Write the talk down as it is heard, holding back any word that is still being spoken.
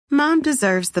Mom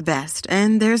deserves the best,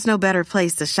 and there's no better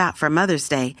place to shop for Mother's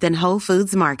Day than Whole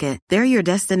Foods Market. They're your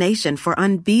destination for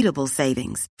unbeatable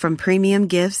savings, from premium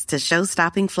gifts to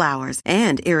show-stopping flowers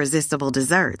and irresistible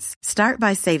desserts. Start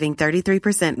by saving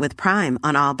 33% with Prime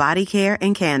on all body care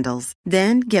and candles.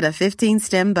 Then get a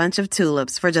 15-stem bunch of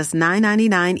tulips for just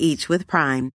 $9.99 each with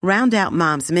Prime. Round out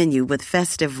Mom's menu with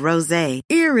festive rosé,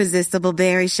 irresistible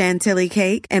berry chantilly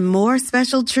cake, and more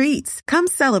special treats. Come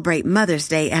celebrate Mother's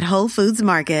Day at Whole Foods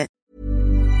Market.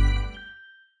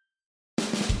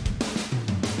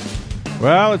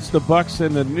 Well, it's the Bucs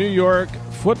and the New York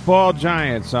Football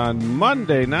Giants on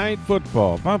Monday Night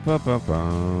Football.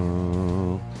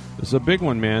 This is a big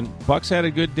one, man. Bucs had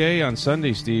a good day on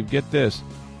Sunday, Steve. Get this.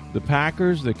 The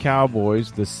Packers, the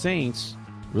Cowboys, the Saints,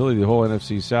 really the whole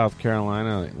NFC South,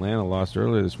 Carolina, Atlanta lost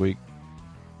earlier this week.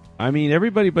 I mean,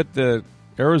 everybody but the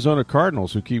Arizona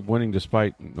Cardinals, who keep winning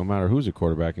despite no matter who's a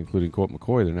quarterback, including Colt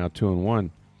McCoy. They're now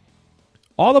 2-1.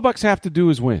 All the Bucs have to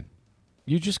do is win.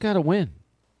 You just got to win.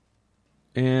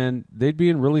 And they'd be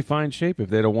in really fine shape if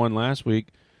they'd have won last week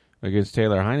against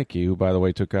Taylor Heineke, who, by the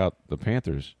way, took out the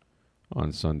Panthers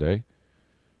on Sunday.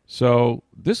 So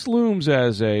this looms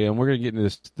as and we're going to get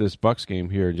into this Bucs game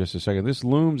here in just a second. This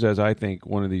looms as, I think,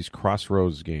 one of these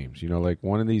crossroads games. You know, like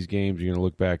one of these games you're going to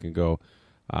look back and go,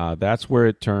 that's where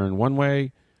it turned one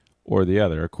way or the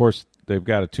other. Of course, they've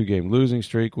got a 2-game losing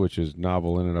streak, which is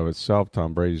novel in and of itself.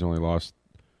 Tom Brady's only lost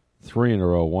 3 in a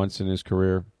row once in his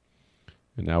career.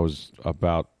 And that was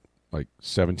about like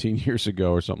 17 years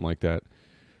ago or something like that,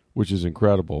 which is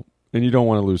incredible. And you don't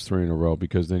want to lose 3 in a row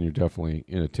because then you're definitely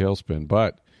in a tailspin.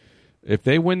 But if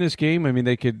they win this game, I mean,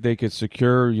 they could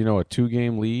secure, you know, a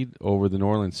 2-game lead over the New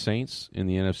Orleans Saints in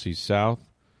the NFC South.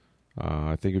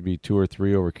 I think it'd be 2 or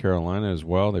 3 over Carolina as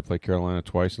well. They played Carolina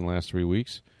twice in the last 3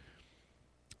 weeks.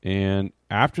 And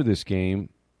after this game,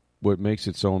 what makes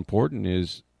it so important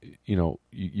is, you know,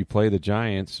 you play the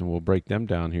Giants, and we'll break them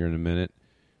down here in a minute.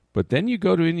 But then you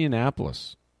go to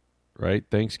Indianapolis, right?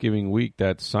 Thanksgiving week,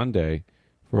 that Sunday,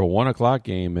 for a 1 o'clock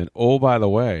game. And, oh, by the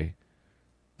way,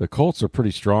 the Colts are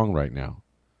pretty strong right now.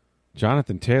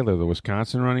 Jonathan Taylor, the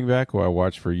Wisconsin running back, who I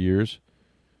watched for years,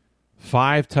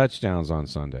 5 touchdowns on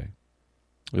Sunday.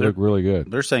 They look really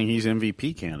good. They're saying he's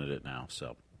MVP candidate now.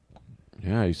 So,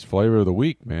 yeah, he's flavor of the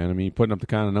week, man. I mean, putting up the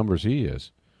kind of numbers he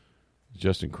is.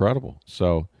 Just incredible.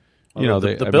 So, you know,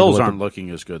 the Bills aren't looking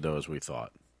as good, though, as we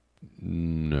thought.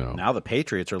 No. Now the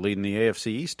Patriots are leading the AFC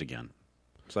East again.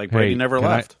 It's like Brady never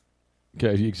left.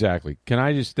 Exactly. Can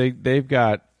I just they've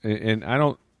got, and I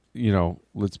don't, you know,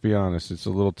 let's be honest, it's a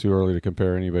little too early to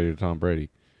compare anybody to Tom Brady.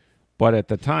 But at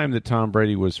the time that Tom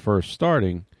Brady was first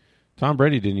starting, Tom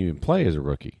Brady didn't even play as a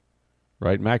rookie,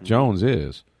 right? Mac Jones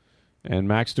is, and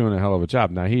Mac's doing a hell of a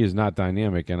job. Now, he is not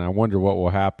dynamic, and I wonder what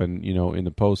will happen, you know, in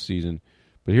the postseason.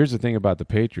 But here's the thing about the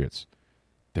Patriots.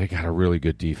 They got a really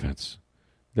good defense.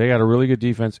 They got a really good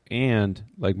defense, and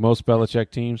like most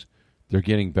Belichick teams, they're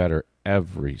getting better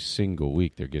every single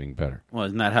week. They're getting better. Well,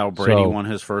 isn't that how Brady won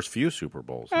his first few Super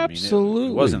Bowls? Absolutely. I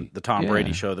mean, it wasn't the Tom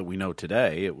Brady show that we know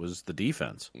today. It was the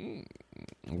defense.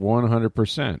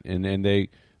 100%. And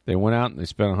they went out and they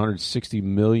spent $160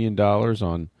 million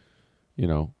on, you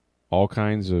know, all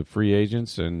kinds of free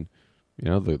agents, and, you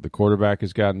know, the quarterback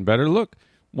has gotten better. Look,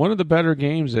 one of the better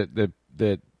games that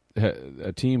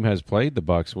a team has played the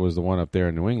Bucs was the one up there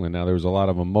in New England. Now, there was a lot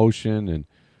of emotion and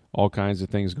all kinds of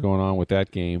things going on with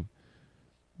that game.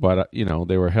 But, you know,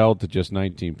 they were held to just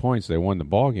 19 points. They won the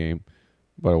ball game.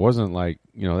 But it wasn't like,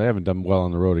 you know, they haven't done well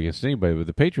on the road against anybody. But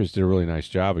the Patriots did a really nice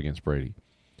job against Brady.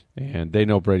 And they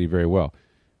know Brady very well.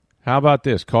 How about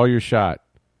this? Call your shot.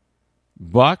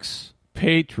 Bucs,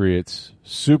 Patriots,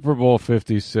 Super Bowl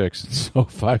 56 at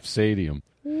SoFi Stadium.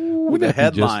 Ooh, the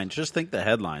headlines. Just think the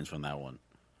headlines from that one.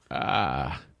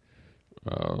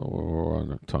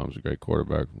 Tom's a great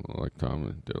quarterback. I like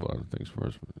Tom. Did a lot of things for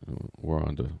us. We're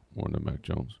on to Mac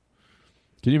Jones.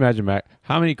 Can you imagine, Mac?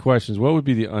 How many questions? What would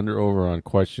be the under-over on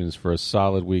questions for a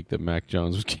solid week that Mac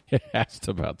Jones would get asked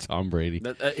about Tom Brady?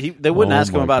 They wouldn't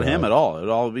ask him about him at all. It would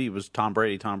all be Tom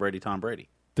Brady, Tom Brady, Tom Brady.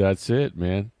 That's it,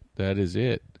 man. That is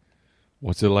it.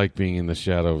 What's it like being in the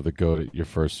shadow of the GOAT at your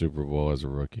first Super Bowl as a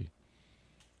rookie?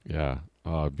 Yeah.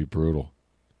 Oh, it'd be brutal.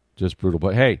 Just brutal.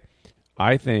 But, hey,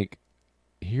 I think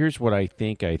here's what I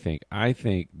think. I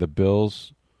think the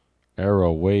Bills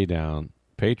arrow way down.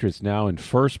 Patriots now in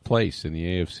first place in the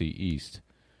AFC East.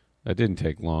 That didn't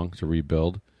take long to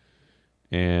rebuild.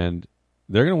 And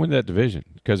they're going to win that division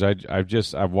because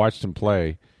I've watched them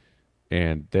play,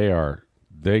 and they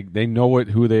know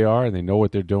who they are, and they know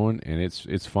what they're doing, and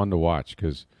it's fun to watch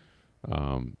because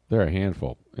they're a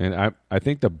handful. And I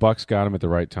think the Bucs got them at the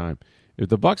right time. If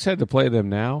the Bucs had to play them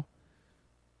now,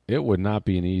 it would not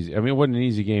be an easy. I mean, it wasn't an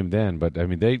easy game then, but I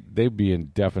mean, they'd be in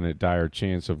definite dire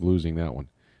chance of losing that one.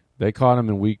 They caught him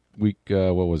in week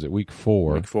what was it? Week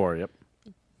 4. Week 4, yep.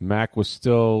 Mac was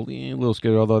still a little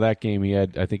scared, although that game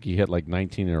I think he hit like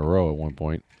 19 in a row at one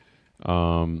point.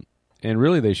 And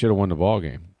really, they should have won the ball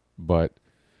game. But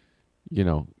you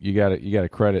got to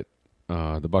credit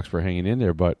the Bucs for hanging in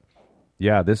there. But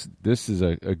yeah, this is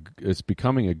it's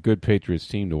becoming a good Patriots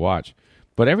team to watch.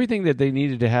 But everything that they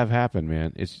needed to have happen,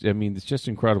 man, it's just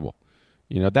incredible.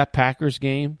 That Packers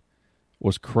game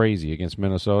was crazy against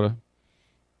Minnesota.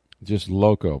 Just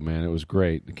loco, man. It was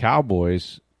great. The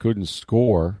Cowboys couldn't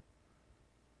score.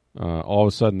 All of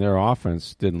a sudden, their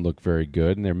offense didn't look very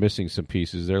good, and they're missing some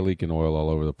pieces. They're leaking oil all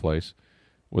over the place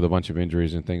with a bunch of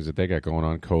injuries and things that they got going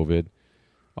on, COVID,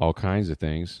 all kinds of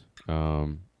things.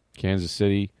 Kansas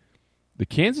City. The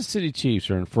Kansas City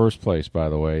Chiefs are in first place, by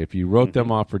the way. If you wrote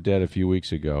them off for dead a few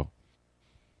weeks ago,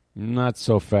 not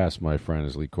so fast, my friend,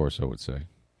 as Lee Corso would say.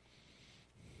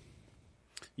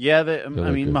 Yeah,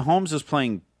 Mahomes is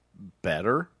playing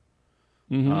better.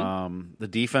 Mm-hmm. The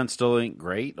defense still ain't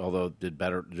great, although did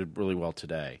really well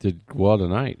today. Did well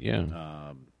tonight,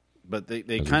 yeah. But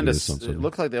they kind of it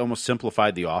looked like they almost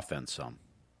simplified the offense some.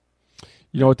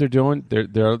 You know what they're doing?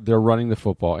 They're running the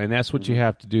football, and that's what you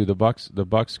have to do. The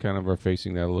Bucs kind of are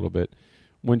facing that a little bit.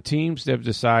 When teams have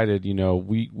decided,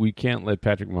 we can't let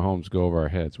Patrick Mahomes go over our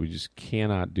heads. We just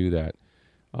cannot do that.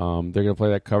 They're going to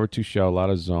play that cover 2 shell, a lot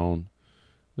of zone.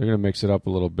 They're going to mix it up a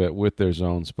little bit with their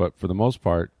zones, but for the most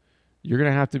part, you're going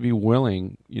to have to be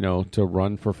willing, to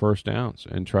run for first downs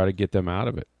and try to get them out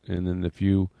of it. And then the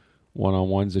few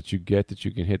one-on-ones that you get that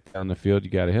you can hit down the field, you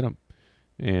got to hit them.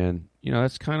 And,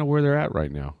 that's kind of where they're at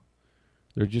right now.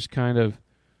 They're just kind of,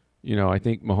 I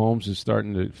think Mahomes is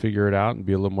starting to figure it out and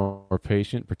be a little more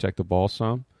patient, protect the ball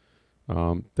some.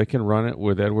 They can run it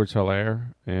with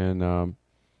Edwards-Helaire. And,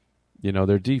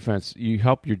 their defense, you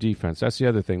help your defense. That's the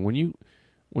other thing. When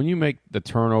you make the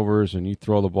turnovers and you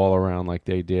throw the ball around like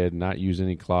they did, not use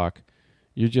any clock,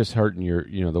 you're just hurting your,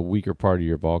 the weaker part of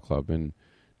your ball club. And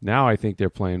now I think they're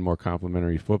playing more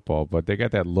complimentary football, but they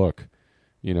got that look,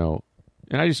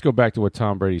 And I just go back to what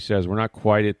Tom Brady says. We're not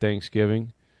quite at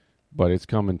Thanksgiving, but it's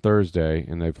coming Thursday,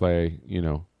 and they play,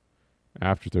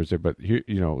 after Thursday. But here,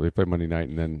 they play Monday night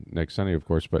and then next Sunday, of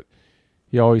course. But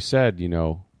he always said,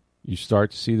 you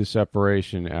start to see the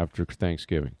separation after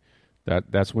Thanksgiving.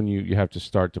 That's when you have to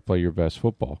start to play your best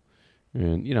football.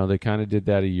 And, they kind of did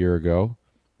that a year ago,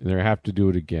 and they have to do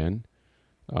it again.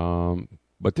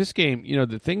 But this game,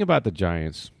 the thing about the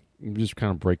Giants, just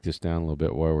kind of break this down a little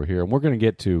bit while we're here. And we're going to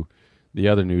get to the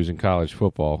other news in college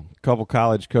football. A couple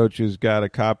college coaches got a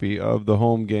copy of the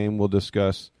home game. We'll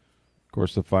discuss, of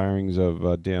course, the firings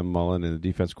of Dan Mullen and the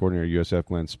defense coordinator, USF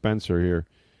Glenn Spencer, here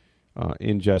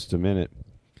in just a minute.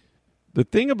 The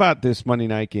thing about this Monday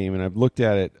night game, and I've looked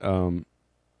at it,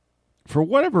 for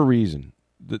whatever reason,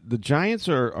 the Giants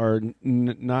are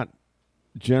not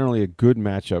generally a good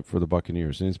matchup for the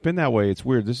Buccaneers. And it's been that way. It's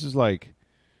weird. This is like,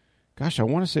 gosh, I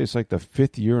want to say it's like the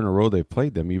 5th year in a row they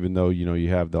played them, even though, you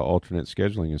have the alternate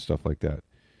scheduling and stuff like that.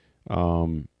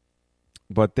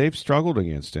 But they've struggled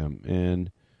against him.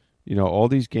 And, all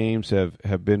these games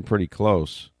have been pretty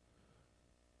close.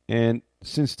 And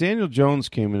since Daniel Jones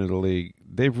came into the league,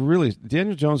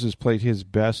 Daniel Jones has played his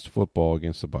best football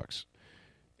against the Bucs.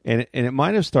 And it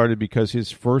might have started because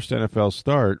his first NFL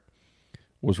start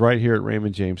was right here at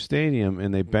Raymond James Stadium,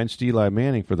 and they benched Eli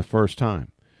Manning for the first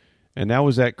time. And that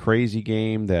was that crazy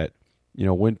game that,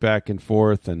 went back and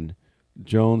forth, and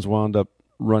Jones wound up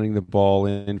running the ball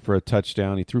in for a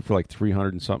touchdown. He threw for like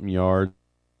 300 and something yards,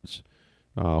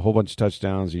 a whole bunch of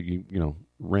touchdowns. You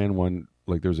ran one,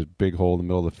 like there was a big hole in the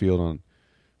middle of the field on,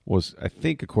 was I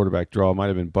think a quarterback draw, might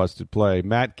have been busted play.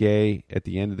 Matt Gay at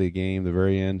the end of the game, the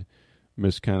very end,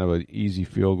 missed kind of an easy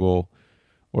field goal,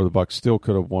 or the Bucs still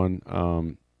could have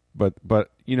won. But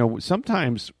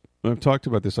sometimes I've talked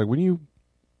about this, like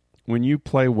when you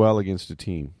play well against a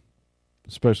team,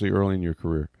 especially early in your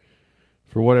career,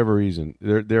 for whatever reason,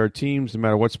 there are teams, no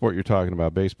matter what sport you're talking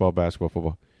about, baseball, basketball,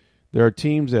 football, there are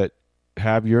teams that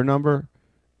have your number,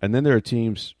 and then there are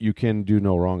teams you can do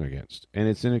no wrong against, and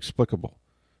it's inexplicable.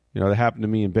 That happened to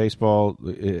me in baseball.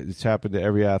 It's happened to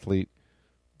every athlete.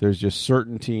 There's just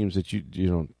certain teams that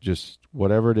you just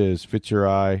whatever it is, fits your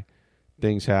eye,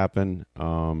 things happen.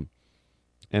 And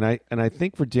I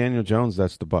think for Daniel Jones,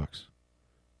 that's the Bucs.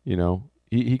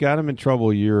 He got him in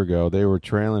trouble a year ago. They were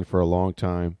trailing for a long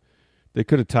time. They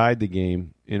could have tied the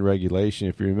game in regulation.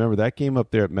 If you remember, that game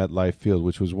up there at MetLife Field,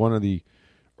 which was one of the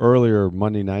earlier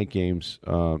Monday night games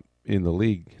in the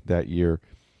league that year,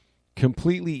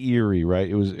 completely eerie, right?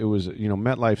 It was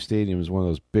MetLife Stadium is one of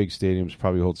those big stadiums,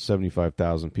 probably holds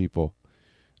 75,000 people.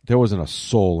 There wasn't a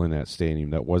soul in that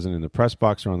stadium that wasn't in the press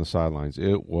box or on the sidelines.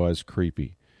 It was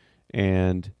creepy.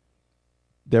 And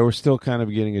they were still kind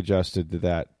of getting adjusted to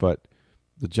that, but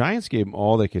the Giants gave them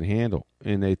all they could handle,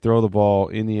 and they throw the ball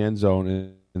in the end zone,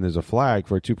 and there's a flag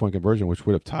for a 2-point conversion, which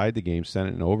would have tied the game, sent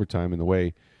it in overtime, and the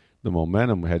way the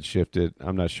momentum had shifted,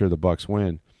 I'm not sure the Bucs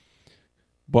win.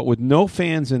 But with no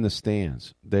fans in the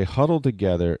stands, they huddled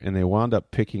together, and they wound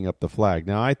up picking up the flag.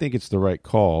 Now, I think it's the right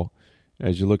call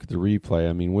as you look at the replay.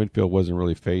 I mean, Winfield wasn't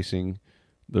really facing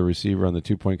the receiver on the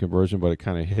 2-point conversion, but it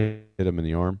kind of hit him in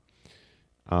the arm.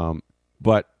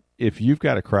 But if you've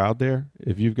got a crowd there,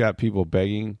 if you've got people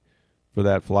begging for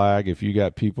that flag, if you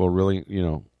got people really,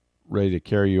 ready to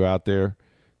carry you out there,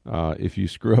 if you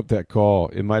screw up that call,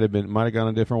 it might have gone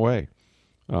a different way,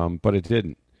 but it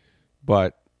didn't.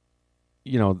 But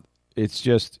it's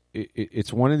just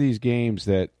it's one of these games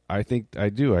that I think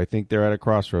they're at a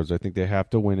crossroads. I think they have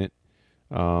to win it.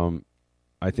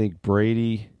 I think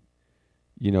Brady,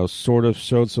 sort of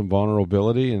showed some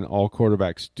vulnerability, and all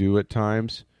quarterbacks do at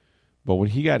times. But when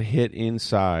he got hit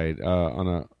inside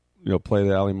on a play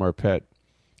that Ali Marpet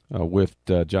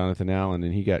whiffed Jonathan Allen,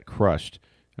 and he got crushed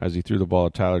as he threw the ball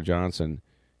at Tyler Johnson,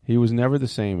 he was never the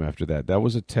same after that. That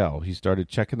was a tell. He started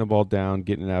checking the ball down,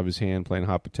 getting it out of his hand, playing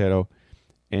hot potato,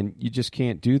 and you just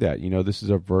can't do that. This is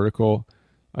a vertical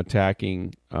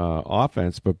attacking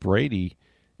offense, but Brady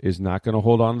is not going to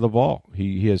hold on to the ball.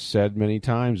 He has said many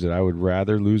times that I would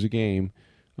rather lose a game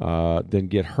than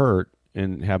get hurt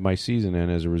and have my season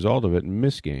end as a result of it and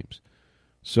miss games.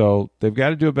 So they've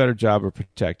got to do a better job of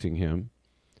protecting him.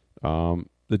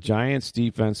 The Giants'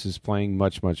 defense is playing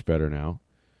much, much better now.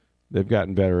 They've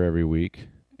gotten better every week.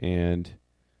 And,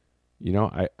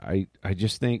 I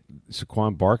just think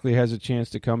Saquon Barkley has a chance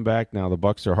to come back. Now, the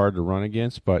Bucs are hard to run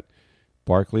against, but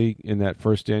Barkley in that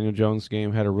first Daniel Jones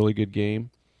game had a really good game.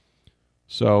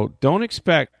 So don't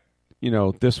expect,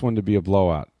 this one to be a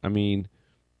blowout. I mean,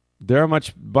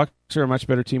 Bucs are a much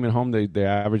better team at home. They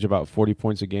average about 40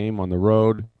 points a game. On the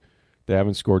road, they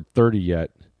haven't scored 30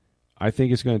 yet. I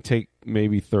think it's going to take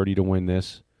maybe 30 to win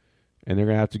this, and they're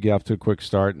going to have to get off to a quick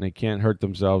start, and they can't hurt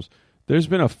themselves. There's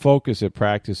been a focus at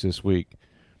practice this week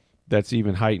that's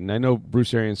even heightened. I know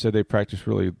Bruce Arians said they practiced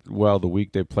really well the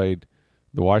week they played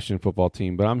the Washington football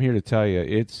team, but I'm here to tell you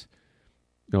it's,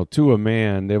 to a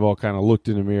man, they've all kind of looked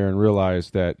in the mirror and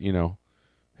realized that,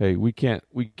 hey, we can't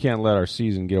let our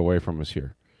season get away from us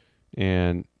here.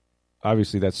 And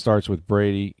obviously that starts with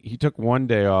Brady. He took one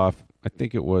day off. I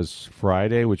think it was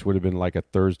Friday, which would have been like a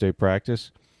Thursday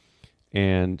practice.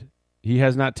 And he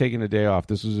has not taken a day off.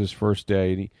 This was his first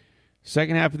day. And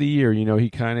second half of the year, he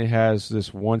kind of has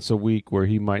this once a week where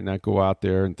he might not go out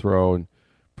there and throw and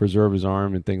preserve his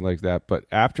arm and things like that. But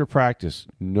after practice,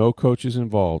 no coaches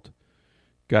involved,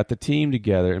 got the team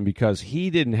together, and because he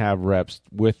didn't have reps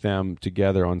with them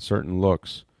together on certain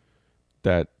looks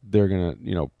that they're going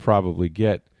to, probably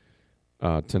get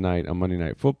tonight on Monday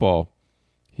Night Football,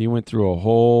 he went through a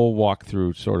whole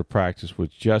walkthrough sort of practice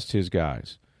with just his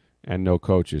guys and no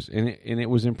coaches, and it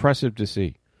was impressive to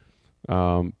see.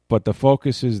 But the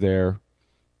focus is there.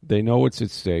 They know what's at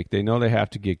stake. They know they have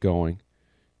to get going,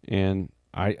 and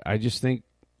I just think,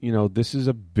 this is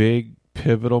a big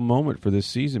pivotal moment for this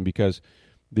season because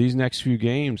these next few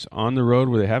games on the road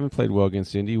where they haven't played well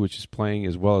against Indy, which is playing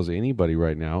as well as anybody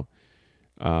right now,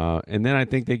 and then I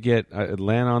think they get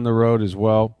Atlanta on the road as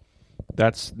well.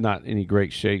 That's not any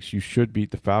great shakes. You should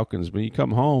beat the Falcons. When you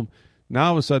come home, now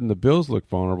all of a sudden the Bills look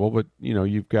vulnerable, but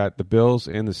you've got the Bills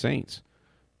and the Saints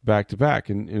back to back,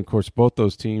 and of course both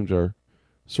those teams are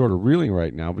sort of reeling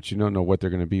right now, but you don't know what they're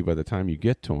going to be by the time you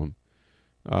get to them.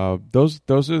 Those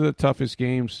are the toughest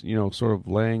games, sort of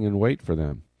laying in wait for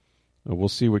them. We'll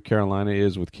see what Carolina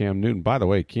is with Cam Newton. By the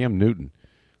way, Cam Newton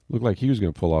looked like he was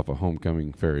going to pull off a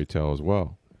homecoming fairy tale as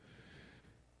well.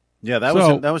 Yeah, that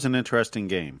was an interesting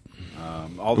game.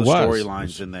 All the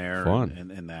storylines in there,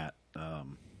 and that.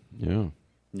 Yeah.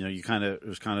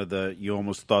 You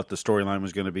almost thought the storyline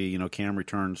was going to be, Cam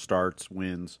returns, starts,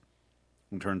 wins,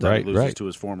 and turns out he loses to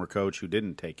his former coach who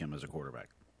didn't take him as a quarterback.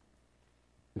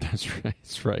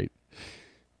 That's right.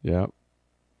 Yeah.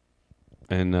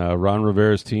 And Ron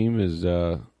Rivera's team is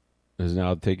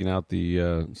now taking out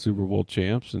the Super Bowl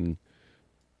champs, and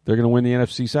they're going to win the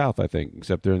NFC South, I think,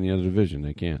 except they're in the other division.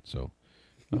 They can't, so.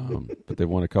 But they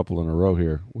won a couple in a row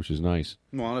here, which is nice.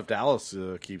 Well, if Dallas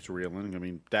keeps reeling, I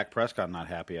mean, Dak Prescott not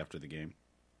happy after the game.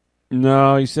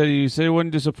 No, he said he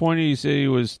wasn't disappointed. He said he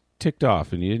was ticked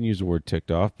off, and he didn't use the word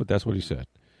ticked off, but that's what he said.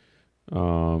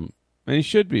 And And he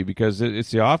should be, because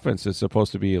it's the offense that's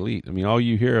supposed to be elite. I mean, all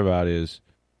you hear about is,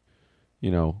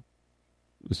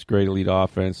 this great elite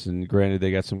offense. And granted, they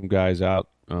got some guys out.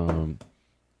 Some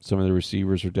of the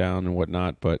receivers are down and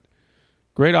whatnot. But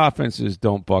great offenses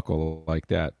don't buckle like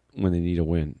that when they need a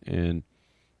win. And,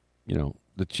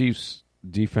 the Chiefs'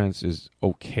 defense is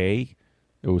okay.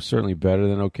 It was certainly better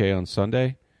than okay on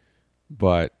Sunday.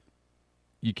 But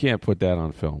you can't put that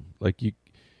on film. Like,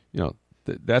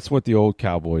 that's what the old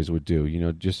Cowboys would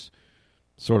do. Just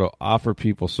sort of offer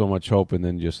people so much hope and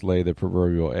then just lay the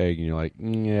proverbial egg. And you're like,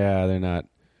 yeah, they're not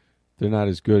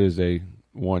as good as they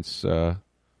once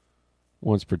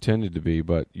pretended to be.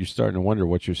 But you're starting to wonder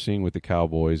what you're seeing with the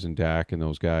Cowboys and Dak and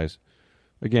those guys.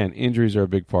 Again, injuries are a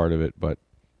big part of it, but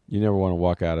you never want to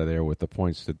walk out of there with the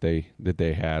points that they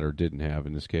had or didn't have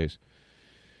in this case.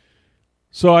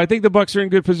 So I think the Bucs are in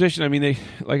good position. I mean,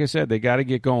 like I said, they got to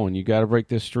get going. You got to break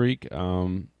this streak.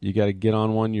 You got to get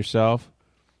on one yourself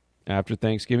after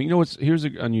Thanksgiving. Here's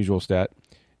an unusual stat.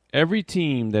 Every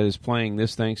team that is playing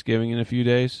this Thanksgiving in a few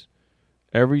days,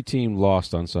 every team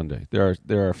lost on Sunday. There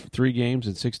are 3 games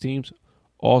and 6 teams.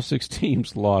 All 6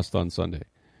 teams lost on Sunday.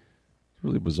 It's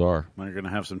really bizarre. Well, you're going to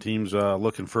have some teams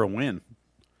looking for a win.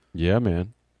 Yeah,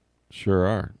 man. Sure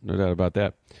are. No doubt about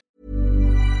that.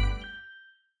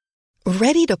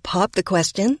 Ready to pop the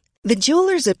question? The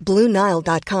jewelers at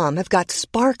BlueNile.com have got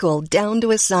sparkle down to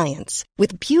a science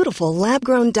with beautiful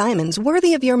lab-grown diamonds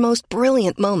worthy of your most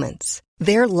brilliant moments.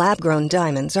 Their lab-grown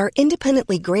diamonds are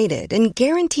independently graded and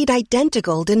guaranteed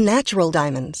identical to natural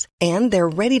diamonds, and they're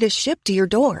ready to ship to your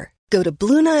door. Go to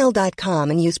BlueNile.com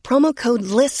and use promo code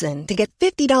LISTEN to get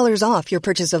 $50 off your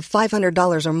purchase of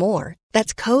 $500 or more.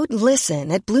 That's code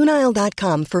LISTEN at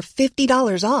BlueNile.com for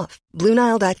 $50 off.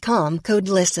 BlueNile.com, code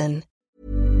LISTEN.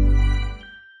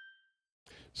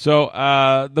 So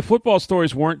the football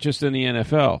stories weren't just in the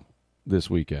NFL this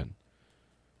weekend.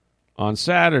 On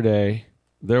Saturday,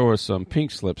 there were some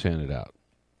pink slips handed out.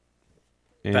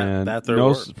 And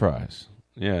no surprise.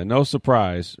 Yeah, no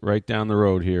surprise right down the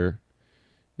road here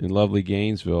in lovely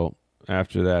Gainesville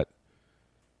after that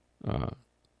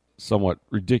somewhat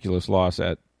ridiculous loss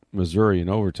at Missouri in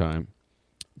overtime.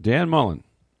 Dan Mullen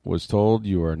was told,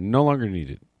 you are no longer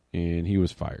needed, and he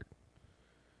was fired.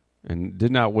 And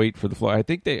did not wait for the floor. I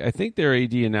think their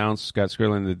AD announced, Scott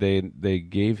Skrlin, that they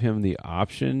gave him the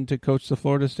option to coach the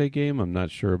Florida State game. I'm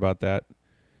not sure about that.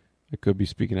 I could be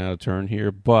speaking out of turn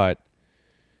here, but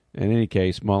in any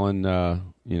case, Mullen,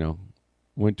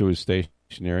 went to his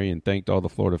stationery and thanked all the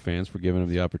Florida fans for giving him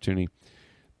the opportunity.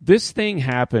 This thing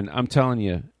happened. I'm telling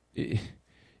you, you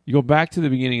go back to the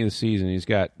beginning of the season. He's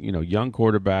got young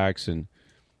quarterbacks, and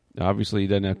obviously he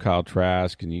doesn't have Kyle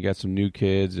Trask, and you got some new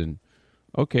kids, and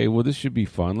okay, well, this should be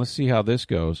fun. Let's see how this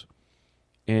goes.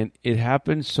 And it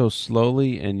happened so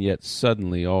slowly and yet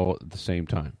suddenly all at the same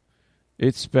time.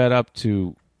 It sped up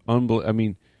to unbelievable. I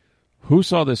mean, who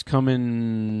saw this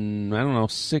coming,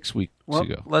 6 weeks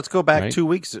ago? Let's go back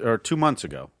right? 2 months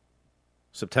ago.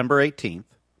 September 18th,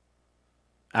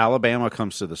 Alabama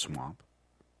comes to the Swamp.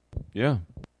 Yeah.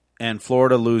 And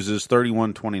Florida loses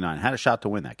 31-29. Had a shot to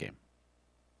win that game.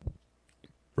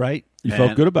 Right. You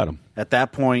felt good about them. At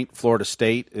that point, Florida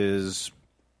State is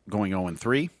going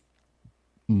 0-3.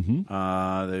 Mm-hmm.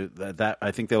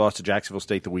 I think they lost to Jacksonville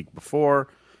State the week before.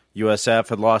 USF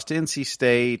had lost to NC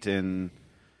State and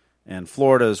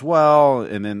Florida as well.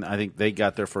 And then I think they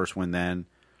got their first win then.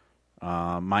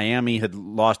 Miami had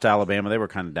lost to Alabama. They were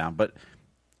kind of down. But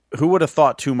who would have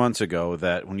thought 2 months ago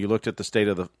that when you looked at the state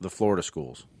of the Florida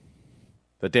schools,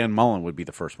 that Dan Mullen would be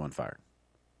the first one fired?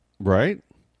 Right.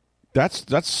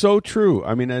 That's so true.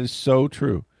 I mean, that is so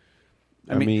true.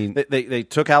 I mean they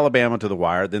took Alabama to the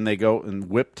wire, then they go and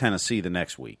whip Tennessee the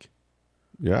next week.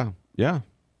 Yeah, yeah.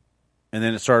 And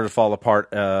then it started to fall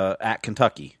apart at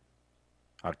Kentucky,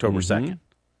 October 2nd.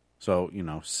 So,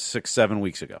 6-7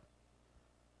 weeks ago.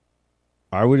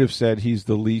 I would have said he's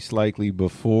the least likely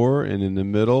before and in the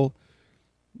middle,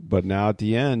 but now at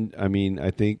the end, I mean,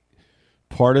 I think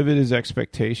part of it is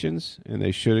expectations, and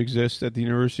they should exist at the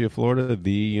University of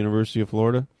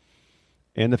Florida.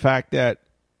 And the fact that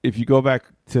if you go back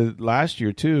to last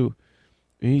year, too,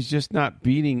 he's just not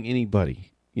beating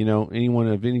anybody, anyone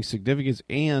of any significance.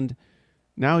 And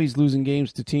now he's losing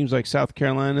games to teams like South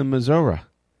Carolina and Missouri.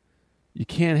 You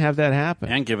can't have that happen.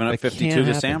 And giving up 52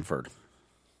 to Samford.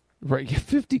 Right,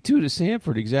 52 to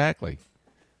Samford, exactly.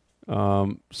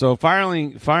 So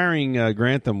firing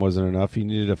Grantham wasn't enough. He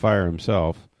needed to fire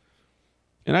himself.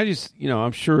 And I just,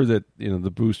 I'm sure that, the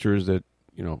boosters that,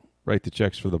 write the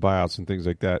checks for the buyouts and things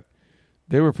like that,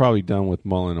 they were probably done with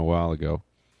Mullen a while ago.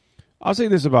 I'll say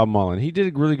this about Mullen. He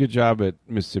did a really good job at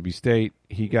Mississippi State.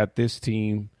 He got this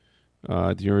team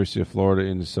at the University of Florida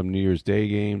in some New Year's Day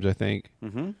games, I think.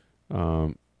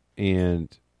 Mm-hmm.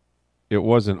 And it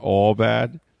wasn't all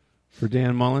bad for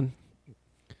Dan Mullen.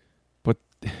 But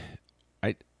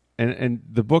and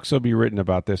the books will be written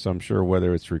about this, I'm sure,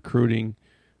 whether it's recruiting,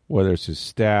 whether it's his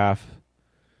staff,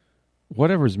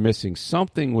 whatever's missing.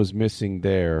 Something was missing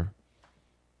there,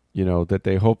 that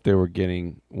they hoped they were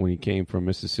getting when he came from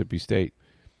Mississippi State.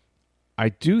 I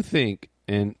do think,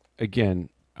 and again,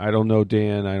 I don't know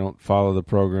Dan. I don't follow the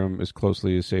program as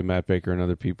closely as, say, Matt Baker and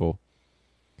other people.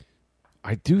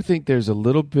 I do think there's a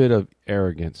little bit of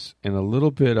arrogance and a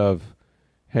little bit of,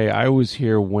 hey, I was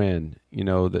here when,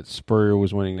 that Spurrier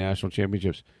was winning national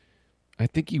championships. I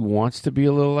think he wants to be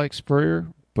a little like Spurrier,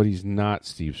 but he's not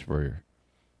Steve Spurrier.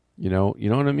 You know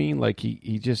what I mean? Like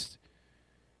he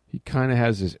kind of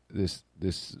has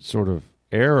this sort of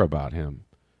air about him.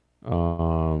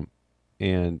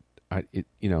 And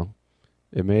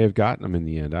it may have gotten him in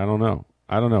the end. I don't know.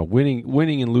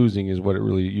 Winning and losing is what it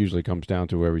really usually comes down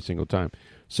to every single time.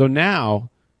 So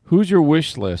now, who's your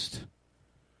wish list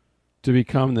to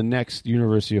become the next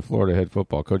University of Florida head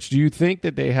football coach? Do you think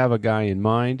that they have a guy in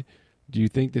mind? Do you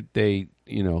think that they,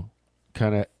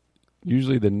 kind of,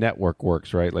 usually the network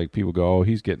works, right? Like people go, oh,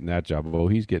 he's getting that job. Oh,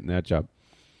 he's getting that job.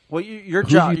 Well, your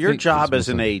job as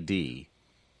an AD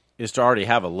is to already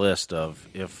have a list of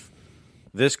if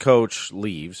this coach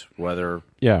leaves, whether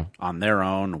on their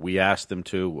own, we ask them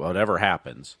to, whatever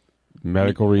happens.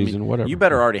 Medical reason, whatever. You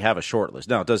better already have a short list.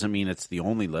 Now, it doesn't mean it's the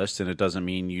only list, and it doesn't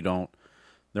mean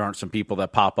there aren't some people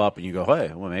that pop up and you go,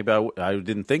 hey, well, maybe I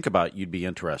didn't think about you'd be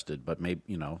interested, but maybe,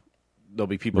 there'll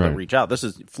be people that reach out. This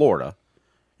is Florida.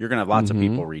 You're going to have lots of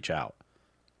people reach out.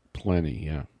 Plenty,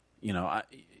 yeah.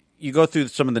 You go through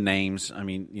some of the names. I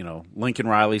mean, Lincoln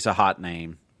Riley's a hot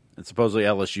name, and supposedly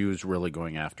LSU is really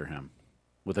going after him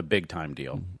with a big time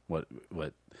deal. What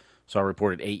saw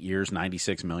reported 8 years,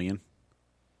 $96 million.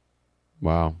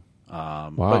 Wow.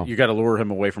 But you got to lure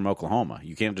him away from Oklahoma.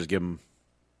 You can't just give him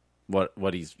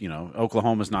what he's.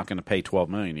 Oklahoma's not going to pay $12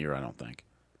 million a year, I don't think.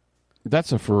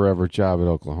 That's a forever job at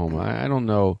Oklahoma. I don't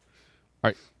know.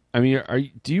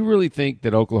 Do you really think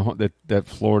that that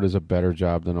Florida's a better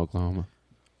job than Oklahoma?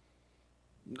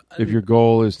 If your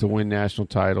goal is to win national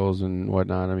titles and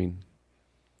whatnot,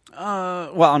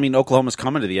 Oklahoma's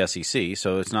coming to the SEC,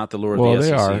 so it's not the lure of the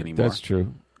SEC anymore. That's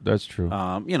true.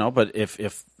 But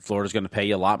if Florida's going to pay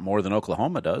you a lot more than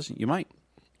Oklahoma does, you might.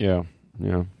 Yeah.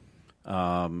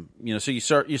 So you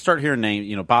start hearing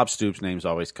names. Bob Stoops' names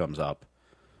always comes up.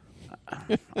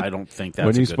 I don't think that's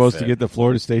when he's supposed fit. to get the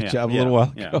Florida State job a little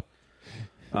while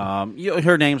ago. You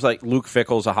hear names like Luke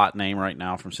Fickell's a hot name right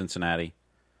now from Cincinnati.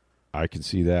 I can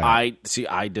see that.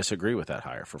 I disagree with that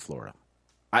hire for Florida.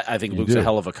 I think Luke's a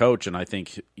hell of a coach, and I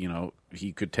think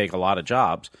he could take a lot of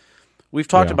jobs. We've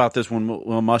talked about this when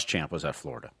Will Muschamp was at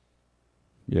Florida.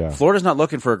 Yeah, Florida's not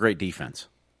looking for a great defense.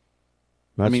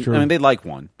 That's true. I mean, they'd like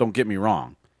one. Don't get me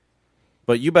wrong,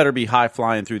 but you better be high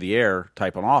flying through the air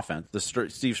type on offense. The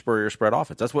Steve Spurrier spread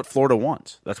offense. That's what Florida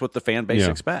wants. That's what the fan base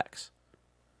expects.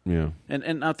 Yeah,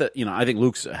 and not that I think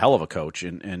Luke's a hell of a coach,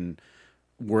 and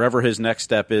wherever his next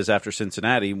step is after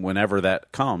Cincinnati, whenever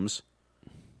that comes,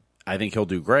 I think he'll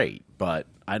do great. But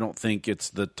I don't think it's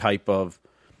the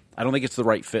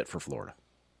right fit for Florida.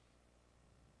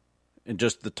 And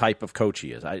just the type of coach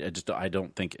he is. I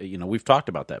don't think, we've talked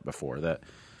about that before, that,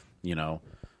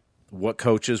 what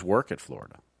coaches work at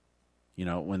Florida.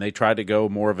 When they try to go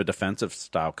more of a defensive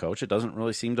style coach, it doesn't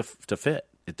really seem to fit.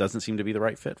 It doesn't seem to be the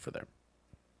right fit for them.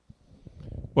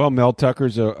 Well, Mel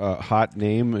Tucker's a hot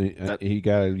name. He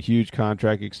got a huge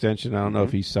contract extension. I don't know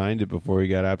if he signed it before he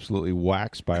got absolutely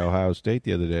waxed by Ohio State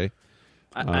the other day.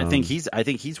 I think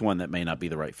he's one that may not be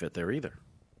the right fit there either.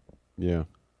 Yeah.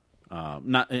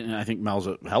 And I think Mel's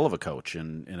a hell of a coach,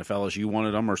 and if LSU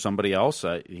wanted him or somebody else,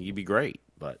 he'd be great.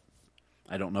 But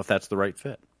I don't know if that's the right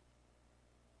fit.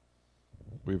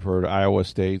 We've heard Iowa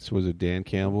State's, was it Dan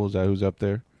Campbell? Is that who's up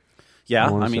there? Yeah,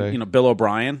 Bill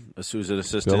O'Brien, who's an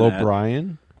assistant. Bill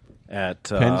O'Brien at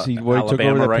Penn State, took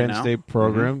over the Penn State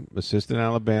program, assistant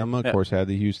Alabama. Of course, had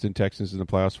the Houston Texans in the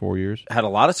playoffs 4 years. Had a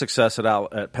lot of success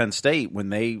at Penn State when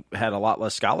they had a lot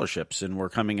less scholarships and were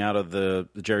coming out of the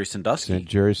Jerry Sandusky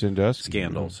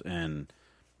scandals, and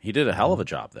he did a hell of a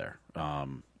job there.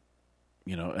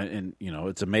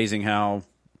 It's amazing how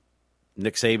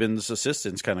Nick Saban's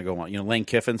assistants kind of go on. Lane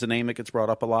Kiffin's a name that gets brought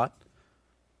up a lot.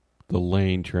 The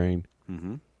Lane train.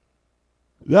 Mm-hmm.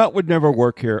 That would never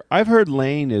work here. I've heard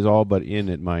Lane is all but in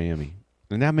at Miami,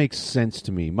 and that makes sense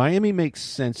to me. Miami makes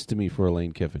sense to me for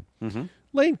Lane Kiffin. Mm-hmm.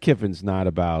 Lane Kiffin's not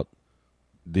about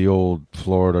the old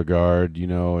Florida guard,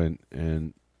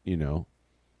 and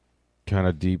kind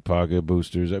of deep pocket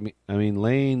boosters. I mean,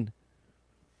 Lane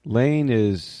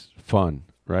is fun,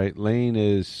 right? Lane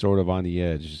is sort of on the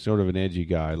edge, sort of an edgy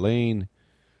guy. Lane,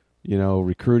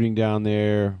 recruiting down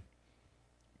there,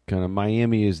 kind of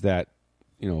Miami is that,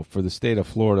 for the state of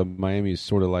Florida, Miami is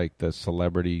sort of like the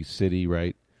celebrity city,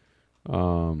 right?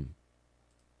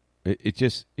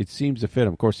 It seems to fit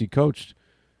him. Of course, he coached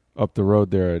up the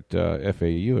road there at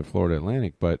FAU at Florida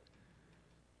Atlantic, but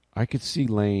I could see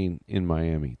Lane in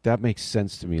Miami. That makes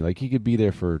sense to me. Like, he could be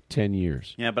there for 10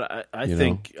 years. Yeah, but I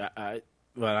think I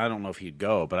don't know if he'd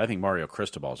go, but I think Mario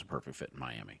Cristobal is a perfect fit in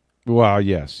Miami. Well,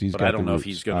 yes, but I don't know if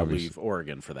he's going to leave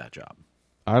Oregon for that job.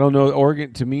 I don't know.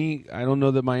 Oregon, to me, I don't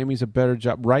know that Miami's a better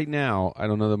job. Right now, I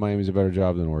don't know that Miami's a better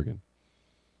job than Oregon.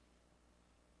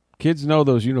 Kids know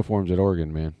those uniforms at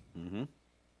Oregon, man. Mm-hmm.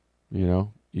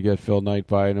 You got Phil Knight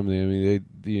buying them. You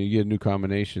get a new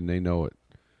combination. They know it.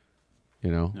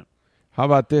 Yep. How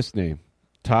about this name?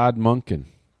 Todd Monken.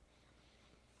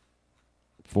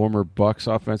 Former Bucks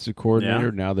offensive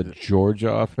coordinator, now the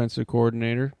Georgia offensive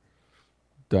coordinator.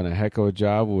 Done a heck of a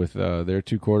job with their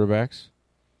two quarterbacks.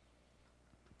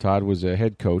 Todd was a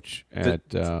head coach at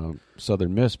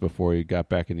Southern Miss before he got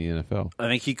back in the NFL. I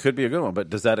think he could be a good one, but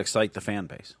does that excite the fan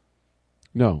base?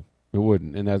 No, it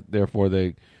wouldn't. And therefore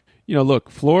they,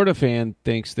 look, Florida fan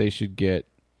thinks they should get,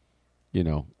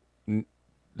 whoever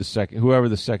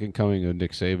the second coming of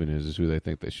Nick Saban is who they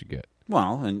think they should get.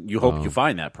 Well, and you hope you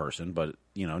find that person, but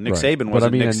Nick Saban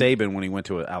wasn't Nick Saban when he went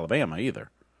to Alabama either.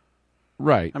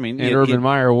 Right. Urban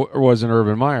Meyer wasn't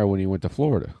Urban Meyer when he went to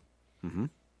Florida. Mm-hmm.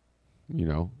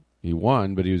 He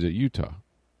won, but he was at Utah.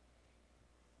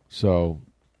 So,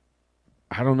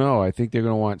 I don't know. I think they're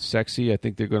going to want sexy. I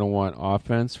think they're going to want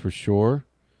offense for sure.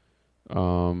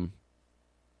 And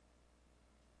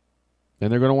they're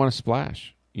going to want to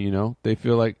splash. They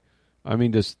feel like, I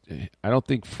don't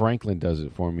think Franklin does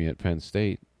it for me at Penn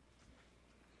State.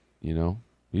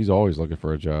 He's always looking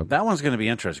for a job. That one's going to be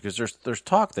interesting because there's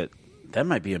talk that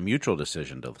might be a mutual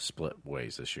decision to split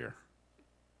ways this year.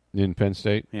 In Penn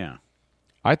State? Yeah.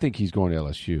 I think he's going to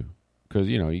LSU because,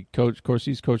 he coached. Of course,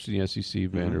 he's coached in the SEC,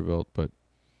 Vanderbilt, but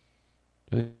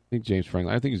I think James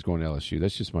Franklin, I think he's going to LSU.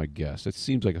 That's just my guess. It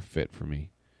seems like a fit for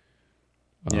me.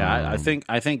 Yeah,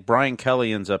 I think Brian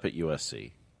Kelly ends up at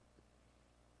USC.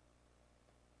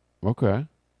 Okay.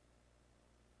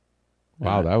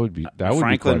 Wow, that would be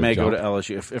Franklin be may go to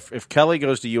LSU. If Kelly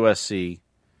goes to USC,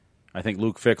 I think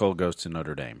Luke Fickell goes to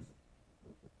Notre Dame.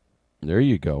 There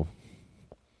you go.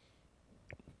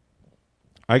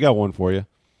 I got one for you.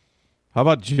 How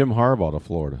about Jim Harbaugh to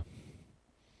Florida?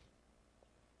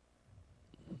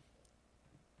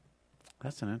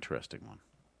 That's an interesting one.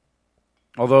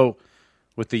 Although,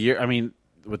 with the year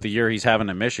he's having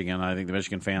in Michigan, I think the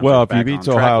Michigan fans. Well, are if back he beats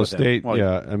on track Ohio with him. State, Well,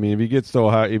 yeah. If he gets to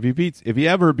Ohio, if he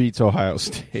ever beats Ohio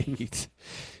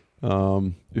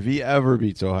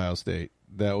State,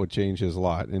 that would change his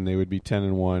lot, and they would be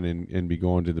 10-1 and be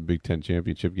going to the Big Ten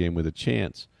championship game with a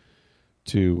chance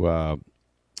to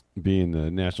be in the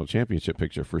national championship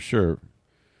picture for sure.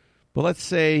 But let's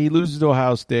say he loses to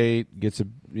Ohio State, gets a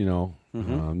New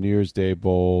Year's Day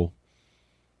bowl.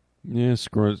 Yeah,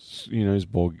 his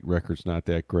bowl record's not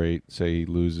that great. Say he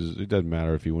loses, it doesn't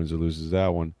matter if he wins or loses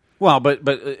that one. Well, but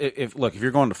if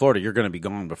you're going to Florida, you're going to be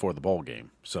gone before the bowl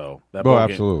game. So that bowl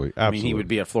absolutely. game, he would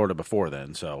be at Florida before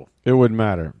then. So it wouldn't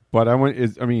matter. But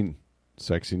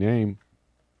sexy name,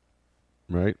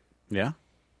 right? Yeah,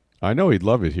 I know he'd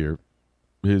love it here.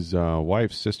 His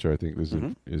wife's sister, I think, is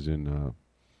in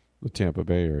the Tampa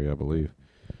Bay area, I believe,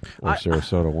 or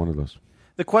Sarasota, one of those.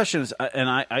 The question is, and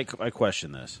I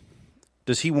question this: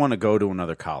 does he want to go to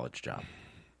another college job?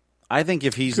 I think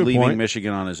if he's leaving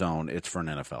Michigan on his own, it's for an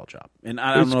NFL job, and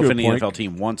I don't know if any NFL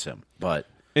team wants him. But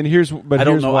I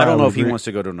don't know if he wants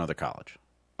to go to another college.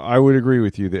 I would agree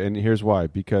with you, and here's why: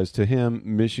 because to him,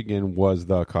 Michigan was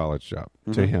the college job.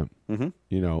 Mm-hmm. To him, mm-hmm.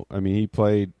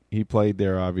 He played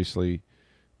there. Obviously,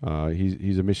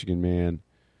 he's a Michigan man.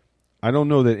 I don't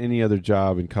know that any other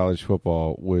job in college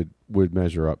football would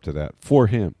measure up to that for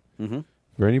him. Mm-hmm.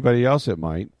 For anybody else, it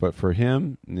might, but for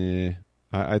him,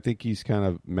 I think he's kind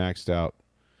of maxed out.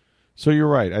 So you're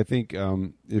right. I think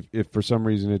if for some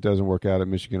reason it doesn't work out at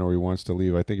Michigan or he wants to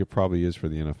leave, I think it probably is for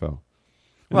the NFL.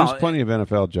 There's plenty of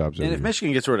NFL jobs. And if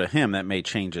Michigan gets rid of him, that may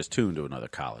change his tune to another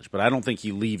college. But I don't think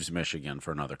he leaves Michigan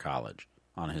for another college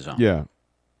on his own. Yeah.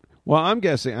 Well, I'm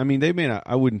guessing. They may not.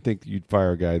 I wouldn't think that you'd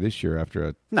fire a guy this year after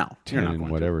a 10 and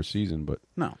whatever season. But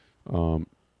no,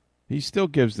 he still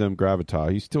gives them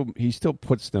gravitas. He still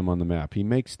puts them on the map. He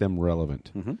makes them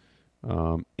relevant.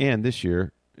 Mm-hmm. And this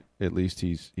year, at least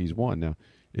he's won. Now,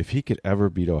 if he could ever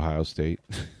beat Ohio State,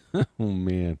 oh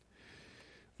man,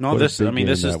 No, What a this big game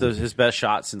is that would be. his best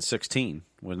shot since 16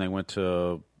 when they went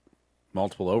to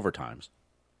multiple overtimes.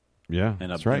 Yeah,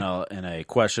 that's right. In a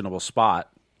questionable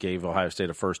spot, gave Ohio State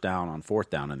a first down on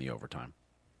fourth down in the overtime.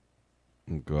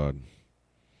 Oh, God.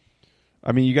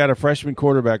 I mean, you got a freshman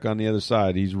quarterback on the other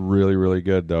side. He's really, really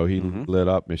good, though. He lit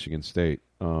up Michigan State.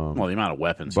 Well, the amount of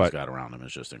weapons he's got around him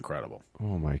is just incredible.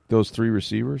 Oh, my. Those three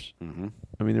receivers? Mm-hmm.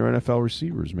 I mean, they're NFL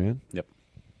receivers, man. Yep.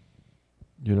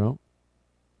 You know?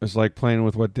 It's like playing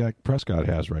with what Dak Prescott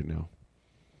has right now.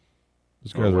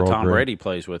 Those guys Or are what all Tom great. Brady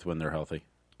plays with when they're healthy.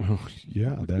 Oh,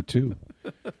 yeah, that too.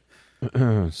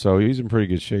 So he's in pretty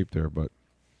good shape there. But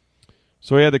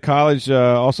so he had the college,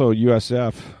 also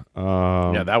USF.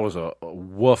 Yeah, that was a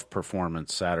woof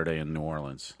performance Saturday in New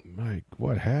Orleans. Mike,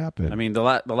 what happened? I mean, the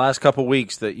last couple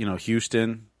weeks that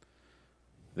Houston,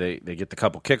 they get the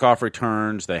couple kickoff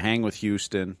returns, they hang with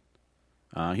Houston.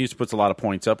 Houston puts a lot of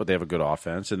points up, but they have a good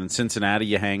offense. And then Cincinnati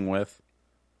you hang with,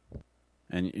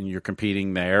 and you're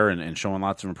competing there and showing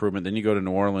lots of improvement. Then you go to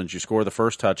New Orleans, you score the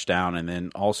first touchdown, and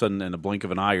then all of a sudden, in the blink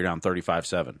of an eye, you're down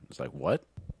 35-7. It's like, what?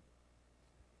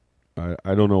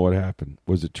 I don't know what happened.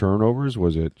 Was it turnovers?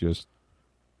 Was it just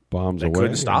bombs They away?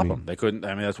 couldn't stop them. They couldn't.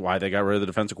 I mean, that's why they got rid of the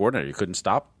defensive coordinator. You couldn't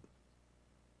stop.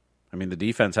 I mean, the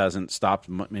defense hasn't stopped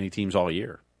many teams all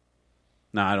year.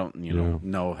 Now, I don't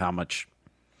know how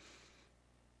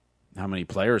many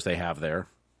players they have there.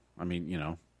 I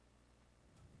mean,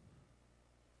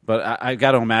 but I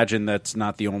got to imagine that's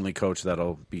not the only coach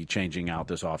that'll be changing out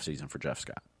this offseason for Jeff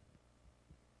Scott.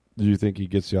 Do you think he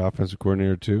gets the offensive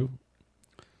coordinator too?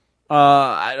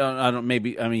 I don't.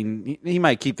 Maybe. I mean, he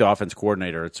might keep the offense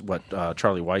coordinator. It's what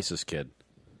Charlie Weiss's kid.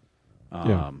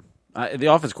 The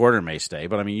offense coordinator may stay,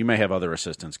 but I mean, you may have other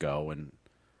assistants go, and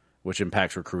which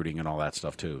impacts recruiting and all that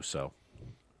stuff too. So,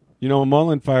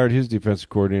 Mullen fired his defensive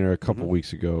coordinator a couple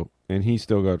weeks ago, and he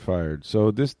still got fired.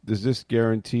 So does this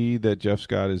guarantee that Jeff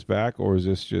Scott is back, or is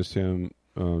this just him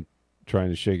trying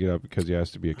to shake it up because he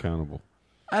has to be accountable?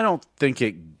 I don't think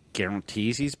it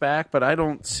guarantees he's back, but I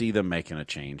don't see them making a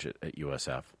change at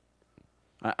USF.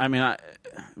 I mean, it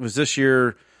was this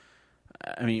year.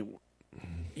 I mean,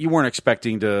 you weren't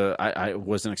expecting to. I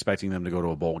wasn't expecting them to go to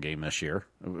a bowl game this year,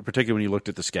 particularly when you looked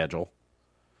at the schedule.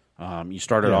 You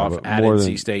started off at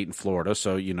NC State and Florida,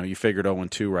 so you figured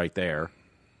 0-2 right there.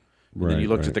 And then you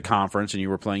looked at the conference, and you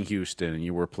were playing Houston, and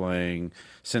you were playing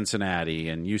Cincinnati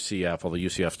and UCF. Although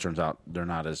UCF turns out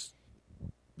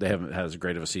they haven't had as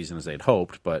great of a season as they'd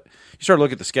hoped. But you started to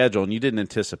look at the schedule, and you didn't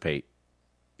anticipate,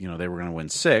 they were going to win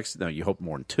 6. Now you hoped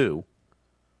more than 2.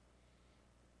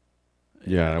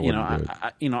 Yeah, that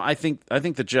good. I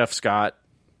think that Jeff Scott.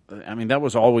 I mean, that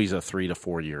was always a 3 to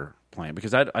 4 year plan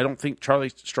because I don't think Charlie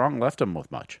Strong left him with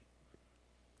much.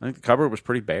 I think the cupboard was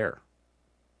pretty bare.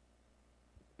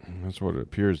 That's what it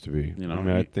appears to be.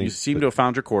 I think you seem to have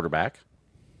found your quarterback.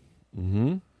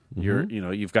 Mm-hmm.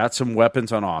 You've got some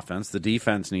weapons on offense. The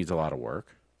defense needs a lot of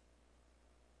work.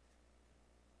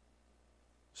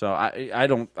 So I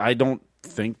don't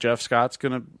think Jeff Scott's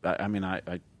going to. I mean,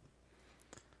 I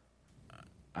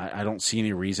don't see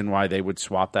any reason why they would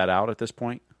swap that out at this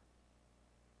point.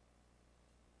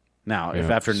 Now, if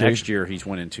after next year he's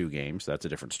winning 2 games, that's a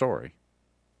different story.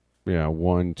 Yeah,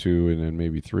 1, 2, and then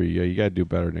maybe 3. Yeah, you got to do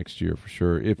better next year for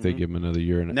sure if they give him another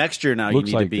year. And next year, now you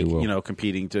need to be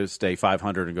competing to stay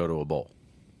 500 and go to a bowl.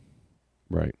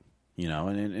 Right.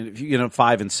 And if you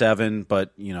 5 and 7,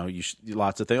 but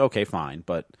lots of things. Okay, fine,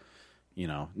 but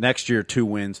next year 2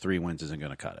 wins, 3 wins isn't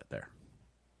going to cut it there.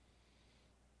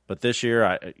 But this year,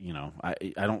 I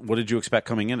don't. What did you expect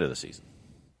coming into the season?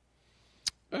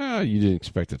 You didn't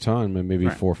expect a ton, maybe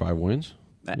 4 or 5 wins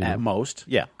at most.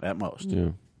 Yeah, at most. Yeah.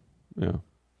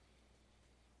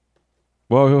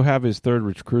 Well, he'll have his 3rd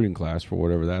recruiting class for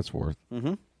whatever that's worth.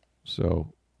 Mm-hmm.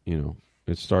 So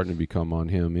it's starting to become on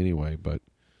him anyway. But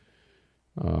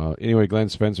anyway, Glenn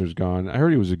Spencer's gone. I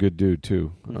heard he was a good dude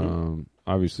too. Mm-hmm.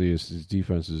 Obviously, his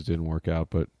defenses didn't work out,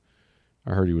 but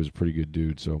I heard he was a pretty good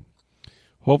dude. So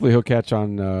hopefully he'll catch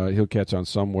on. He'll catch on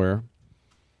somewhere.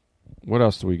 What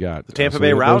else do we got? The Tampa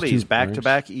Bay Rowdies,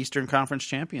 back-to-back Eastern Conference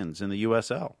champions in the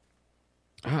USL.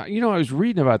 I was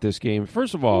reading about this game.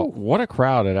 First of all, what a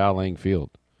crowd at Al Lang Field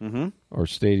or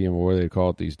stadium, or whatever they call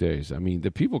it these days. I mean,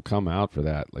 the people come out for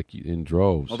that like in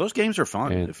droves. Well, those games are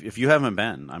fun. And if you haven't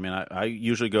been, I mean, I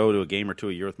usually go to a game or 2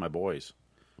 a year with my boys,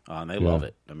 and they love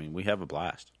it. I mean, we have a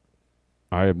blast.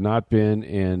 I have not been,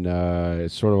 and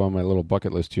it's sort of on my little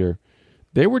bucket list here.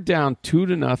 They were down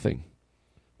 2-0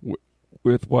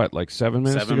 with what, like 7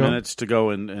 minutes? 7 minutes to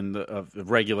go in the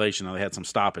regulation. They had some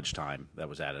stoppage time that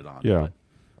was added on. Yeah.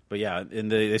 But yeah, and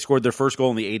they scored their first goal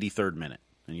in the 83rd minute,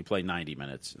 and you play 90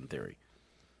 minutes in theory.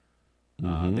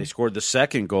 They scored the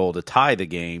second goal to tie the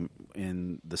game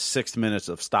in the 6 minutes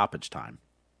of stoppage time.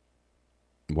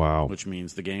 Wow. Which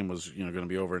means the game was going to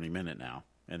be over any minute now.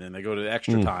 And then they go to the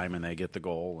extra time and they get the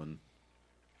goal. And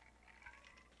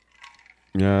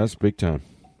yeah, that's big time.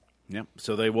 Yep.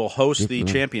 So they will host the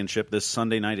championship this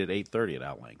Sunday night at 8:30 at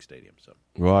Outlying Stadium. So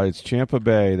well, it's Tampa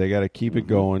Bay. They got to keep it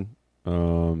going.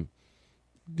 The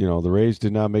Rays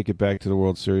did not make it back to the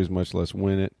World Series, much less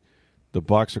win it. The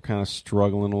Bucs are kind of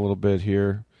struggling a little bit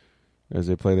here as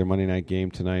they play their Monday night game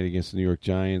tonight against the New York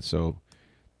Giants. So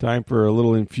time for a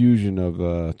little infusion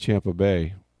of Tampa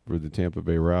Bay for the Tampa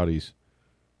Bay Rowdies.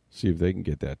 See if they can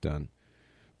get that done.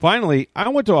 Finally, I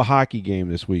went to a hockey game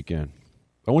this weekend.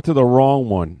 I went to the wrong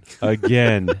one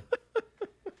again.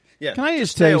 Yeah, can I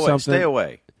just tell you something? Stay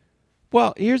away.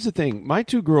 Well, here's the thing. My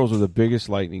two girls are the biggest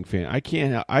Lightning fan. I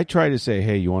try to say,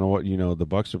 hey, you want to what? The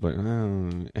Bucs are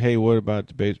playing. Hey, what about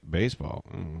the baseball?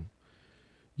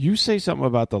 You say something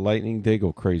about the Lightning, they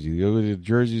go crazy. The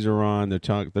jerseys are on. They're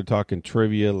talking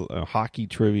trivia, hockey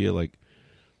trivia. Like,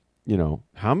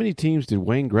 how many teams did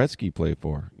Wayne Gretzky play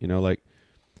for?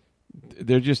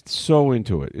 They're just so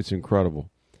into it. It's incredible.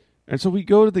 And so we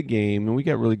go to the game, and we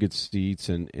got really good seats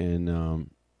and in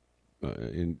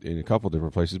a couple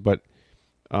different places, but.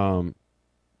 It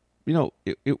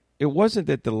wasn't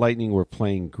that the Lightning were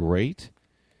playing great,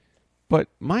 but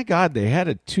my God, they had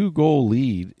a 2-goal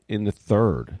lead in the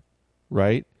third,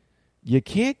 right? You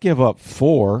can't give up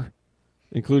 4,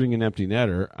 including an empty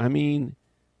netter. I mean,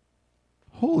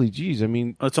 holy jeez. I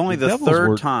mean, it's only the Devils third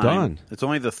were time. Done. It's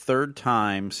only the third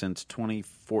time since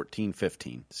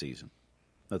 2014-15 season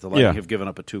that the Lightning have given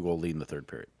up a 2-goal lead in the third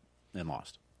period and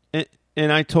lost.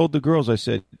 And I told the girls, I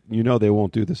said, they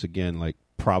won't do this again,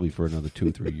 probably for another 2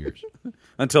 or 3 years.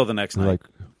 Until the next night.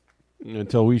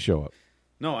 Until we show up.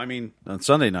 No, I mean, on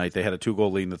Sunday night, they had a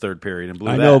 2-goal lead in the third period and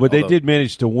blew that. I know, but they did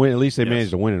manage to win. At least they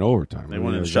managed to win in overtime. They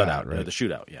won in the shutout, right? The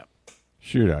shootout, yeah.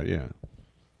 Shootout, yeah.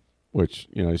 Which,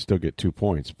 you still get 2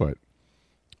 points, but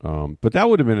that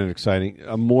would have been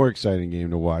a more exciting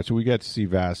game to watch. We got to see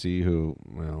Vasi, who,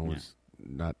 was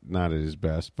not at his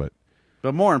best, but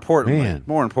more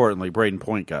importantly, Braden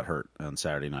Point got hurt on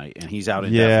Saturday night, and he's out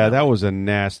indefinitely. Yeah, that was a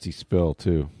nasty spill,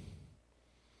 too.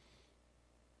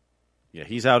 Yeah,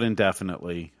 he's out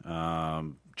indefinitely.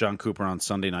 John Cooper on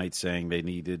Sunday night saying they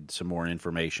needed some more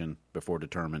information before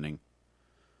determining,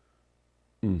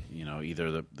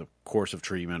 either the course of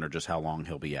treatment or just how long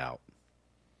he'll be out.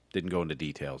 Didn't go into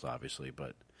details, obviously,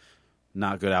 but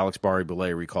not good. Alex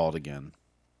Barré-Boulet recalled again.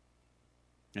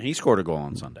 And he scored a goal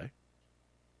on Sunday.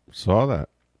 Saw that.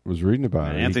 Was reading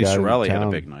about it. Anthony Cirelli had a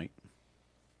big night.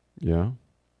 Yeah.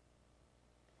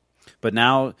 But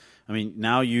now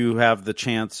you have the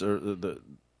chance, or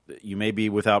you may be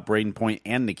without Braden Point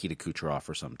and Nikita Kucherov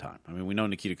for some time. I mean, we know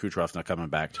Nikita Kucherov's not coming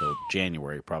back till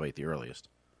January, probably at the earliest.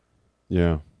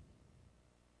 Yeah.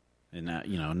 And now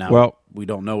we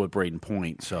don't know with Braden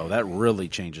Point, so that really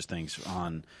changes things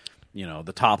on,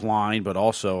 the top line, but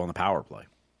also on the power play.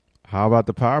 How about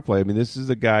the power play? I mean, this is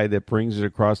the guy that brings it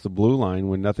across the blue line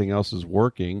when nothing else is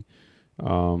working.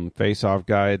 Face-off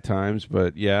guy at times,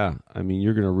 but yeah, I mean,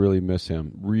 you're going to really miss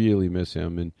him.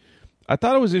 And I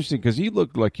thought it was interesting because he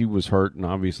looked like he was hurt, and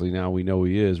obviously now we know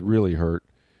he is really hurt.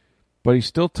 But he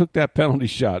still took that penalty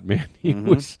shot, man. He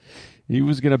was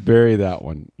going to bury that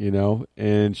one,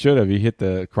 and should have. He hit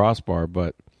the crossbar,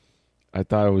 but I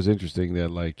thought it was interesting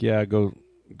that,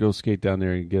 go skate down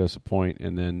there and get us a point,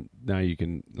 and then now you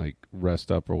can rest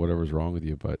up or whatever's wrong with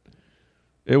you. But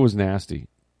it was nasty.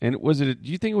 And do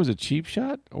you think it was a cheap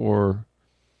shot or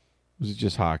was it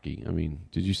just hockey? I mean,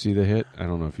 did you see the hit? I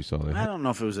don't know if you saw the hit. I don't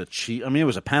know if it was a cheap. I mean, it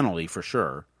was a penalty for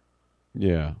sure.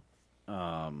 Yeah.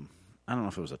 I don't know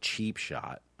if it was a cheap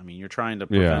shot. I mean, you're trying to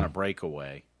prevent a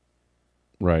breakaway.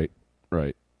 Right.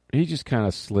 He just kind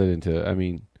of slid into. I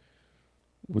mean,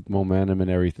 with momentum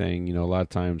and everything, a lot of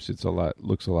times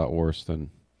looks a lot worse than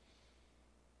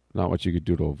not what you could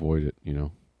do to avoid it,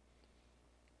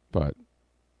 But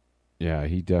yeah,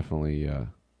 he definitely got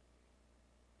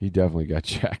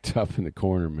jacked up in the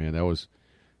corner, man. That was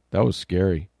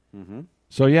scary. Mm-hmm.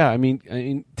 So yeah, I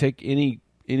mean, take any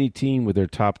team with their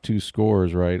top 2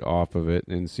 scorers right off of it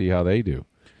and see how they do.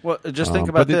 Well, just think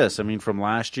about this. I mean, from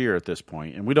last year at this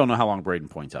point, and we don't know how long Braden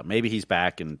Point's out. Maybe he's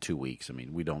back in 2 weeks. I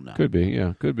mean, we don't know. Could be,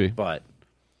 yeah, could be. But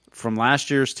from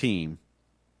last year's team,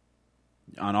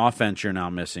 on offense, you're now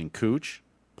missing Cooch,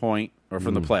 Point, or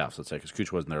from the playoffs, let's say, because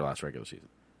Cooch wasn't there last regular season.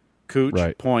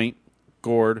 Cooch, Point,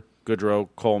 Gord, Goodrow,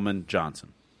 Coleman,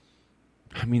 Johnson.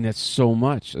 I mean, that's so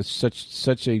much. It's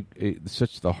such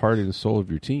the heart and soul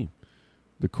of your team,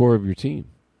 the core of your team.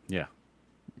 Yeah.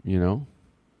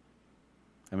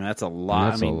 I mean, that's a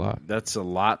lot. That's a lot. That's a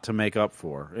lot to make up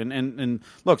for. And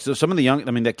look, so some of the young,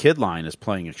 I mean, that kid line is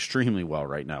playing extremely well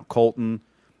right now. Colton,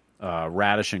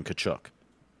 Radish, and Kachuk.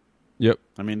 Yep.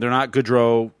 I mean, they're not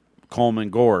Goodrow, Coleman,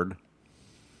 Gord,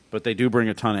 but they do bring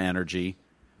a ton of energy.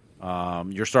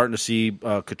 You're starting to see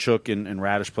Kachuk and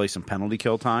Radish play some penalty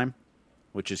kill time,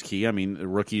 which is key. I mean, the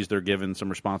rookies they're given some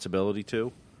responsibility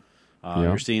to.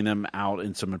 You're seeing them out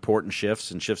in some important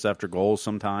shifts and shifts after goals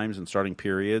sometimes and starting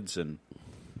periods. And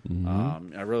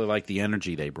I really like the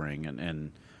energy they bring.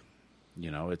 And you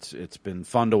know, it's been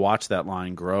fun to watch that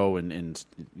line grow and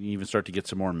even start to get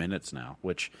some more minutes now,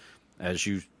 which as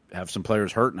you have some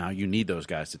players hurt now, you need those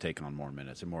guys to take on more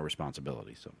minutes and more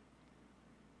responsibility. So,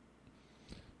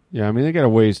 yeah, I mean, they got a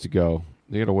ways to go.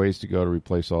 They got a ways to go to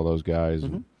replace all those guys.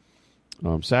 And,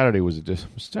 Saturday was a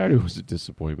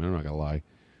disappointment. I'm not gonna lie.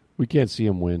 We can't see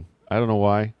them win. I don't know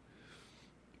why.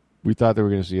 We thought they were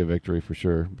going to see a victory for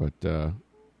sure, but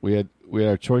we had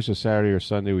our choice of Saturday or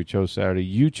Sunday. We chose Saturday.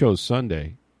 You chose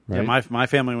Sunday, right? Yeah, my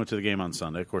family went to the game on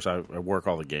Sunday. Of course, I work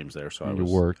all the games there, so I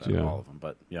worked all of them.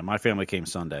 But yeah, my family came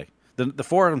Sunday. The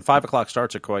 4 and 5 o'clock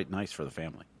starts are quite nice for the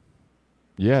family.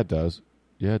 Yeah, it does.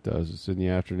 Yeah, it does. It's in the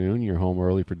afternoon. You're home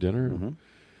early for dinner.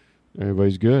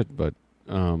 Everybody's good, but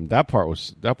that part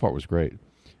was great.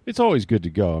 It's always good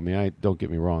to go. I mean, don't get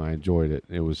me wrong. I enjoyed it.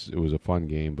 It was a fun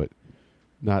game, but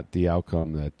not the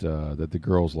outcome that the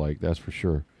girls like. That's for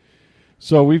sure.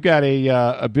 So we've got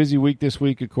a busy week this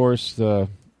week. Of course,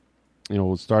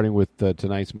 starting with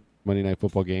tonight's Monday Night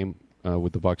Football game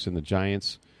with the Bucs and the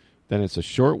Giants. Then it's a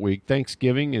short week.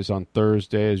 Thanksgiving is on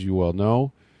Thursday, as you well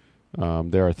know.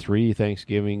 There are 3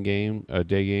 Thanksgiving day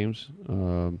games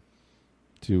to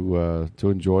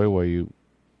enjoy while you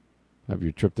have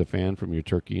your tryptophan from your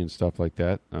turkey and stuff like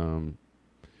that. We're going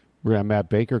to have Matt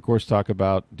Baker, of course, talk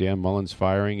about Dan Mullen's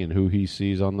firing and who he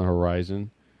sees on the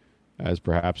horizon as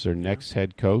perhaps their next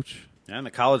head coach. And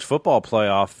the college football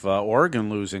playoff, Oregon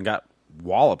losing, got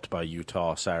walloped by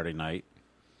Utah Saturday night.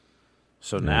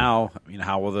 So now, I mean,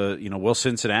 how will will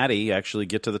Cincinnati actually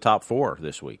get to the top 4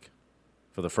 this week?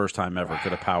 For the first time ever,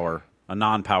 could a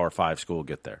non-Power 5 school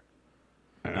get there?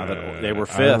 Now that they were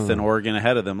 5th and Oregon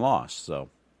ahead of them lost, so.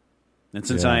 And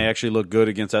Cincinnati actually looked good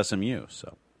against SMU,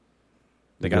 so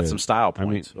they got some style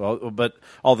points. But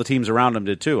all the teams around them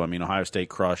did too. I mean, Ohio State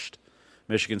crushed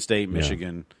Michigan State.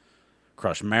 Michigan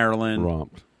crushed Maryland.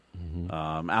 Romped.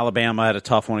 Alabama had a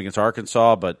tough one against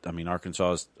Arkansas, but I mean,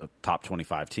 Arkansas is a top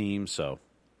 25 team, so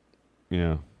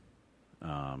yeah.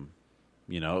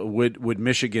 Would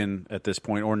Michigan at this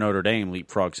point or Notre Dame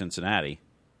leapfrog Cincinnati?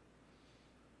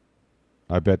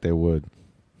 I bet they would.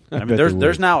 I mean,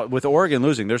 there's now, with Oregon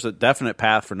losing, there's a definite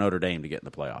path for Notre Dame to get in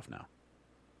the playoff now.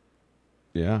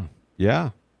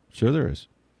 Yeah, sure there is.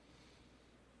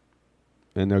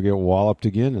 And they'll get walloped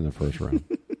again in the first round.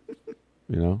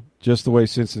 Just the way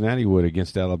Cincinnati would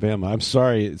against Alabama. I'm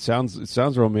sorry, it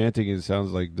sounds romantic and it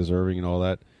sounds like deserving and all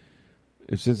that.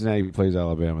 If Cincinnati plays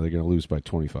Alabama, they're going to lose by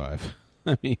 25.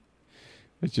 I mean,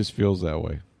 it just feels that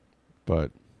way.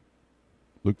 But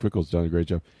Luke Fickell's done a great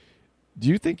job. Do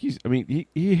you think he's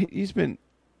been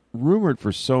rumored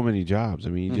for so many jobs. I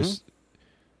mean, is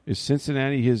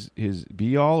Cincinnati his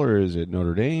be-all, or is it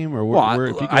Notre Dame?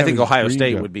 Or I think Ohio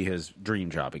State would be his dream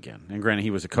job again. And granted,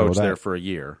 he was a coach there for a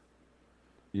year.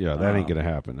 Yeah, that ain't going to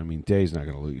happen. I mean, Day's not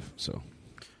going to leave. So,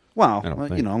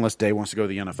 unless Day wants to go to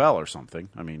the NFL or something.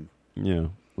 I mean, yeah,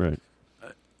 right.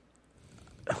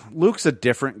 Luke's a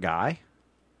different guy.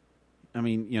 I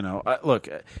mean, look,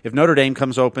 if Notre Dame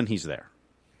comes open, he's there.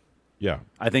 Yeah.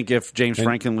 I think if James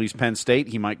Franklin leaves Penn State,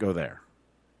 he might go there.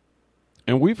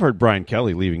 And we've heard Brian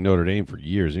Kelly leaving Notre Dame for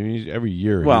years. I mean, every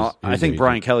year. Well, I think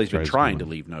Brian Kelly's been trying to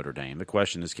leave Notre Dame. The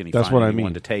question is, can he find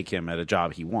anyone to take him at a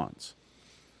job he wants?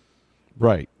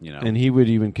 Right. And he would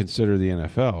even consider the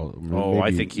NFL.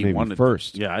 I think he wanted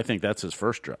first. Yeah, I think that's his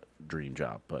first dream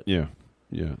job. But yeah.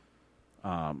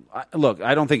 Look,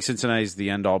 I don't think Cincinnati's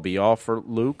the end-all, be-all for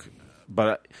Luke.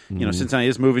 But, Cincinnati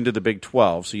is moving to the Big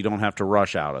 12, so you don't have to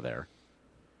rush out of there.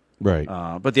 Right.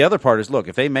 But the other part is, look,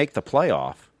 if they make the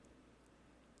playoff,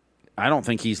 I don't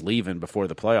think he's leaving before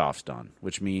the playoff's done,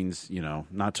 which means,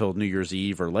 not till New Year's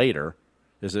Eve or later.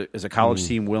 Is a college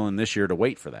team willing this year to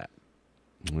wait for that?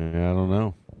 Yeah, I don't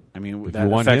know. I mean,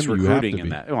 that affects recruiting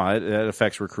and that. Well, that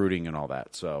affects recruiting and all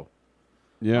that. So,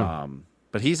 yeah.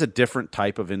 But he's a different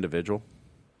type of individual.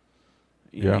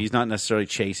 He's not necessarily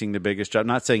chasing the biggest job. I'm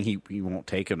not saying he won't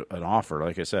take an offer.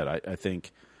 Like I said, I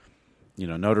think,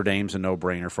 Notre Dame's a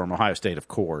no-brainer for him. Ohio State, of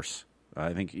course.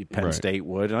 I think Penn State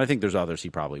would, and I think there's others he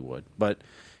probably would. But,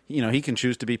 he can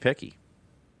choose to be picky.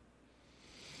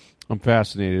 I'm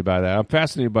fascinated by that. I'm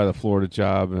fascinated by the Florida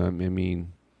job. I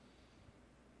mean,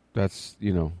 that's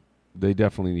they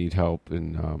definitely need help,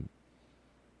 and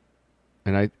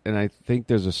I think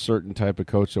there's a certain type of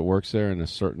coach that works there and a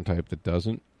certain type that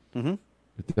doesn't. Mm-hmm.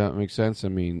 If that makes sense. I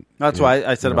mean, that's why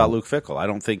I said about Luke Fickell. I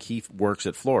don't think he works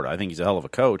at Florida. I think he's a hell of a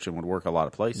coach and would work a lot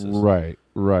of places. Right.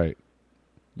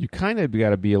 You kind of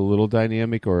got to be a little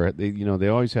dynamic, or they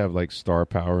always have like star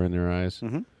power in their eyes.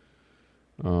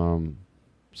 Mm-hmm.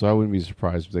 So I wouldn't be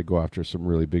surprised if they go after some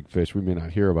really big fish. We may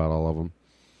not hear about all of them,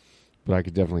 but I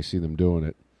could definitely see them doing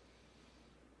it.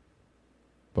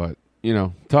 But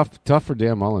tough for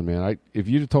Dan Mullen, man. If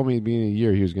you'd have told me at the beginning of the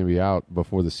year he was going to be out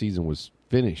before the season was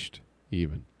finished,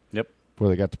 even before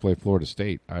they got to play Florida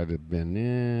State, I'd have been,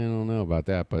 I don't know about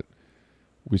that. But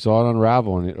we saw it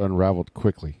unravel, and it unraveled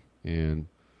quickly. And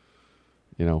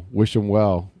wish him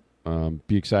well.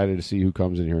 Be excited to see who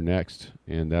comes in here next,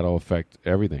 and that'll affect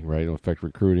everything, right? It'll affect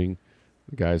recruiting,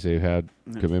 the guys they've had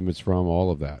commitments from,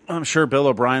 all of that. I'm sure Bill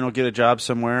O'Brien will get a job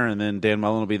somewhere, and then Dan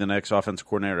Mullen will be the next offensive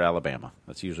coordinator at Alabama.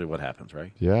 That's usually what happens,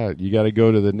 right? Yeah, you got to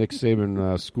go to the Nick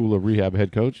Saban School of Rehab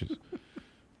head coaches.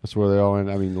 That's where they're all in.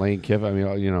 I mean, Lane Kiffin. I mean,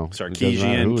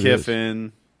 Sarkisian,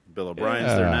 Kiffin, Bill O'Brien's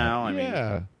there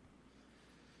now.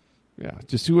 Yeah,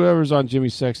 just whoever's on Jimmy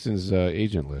Sexton's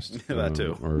agent list. That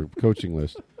too. Or coaching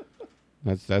list.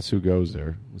 That's who goes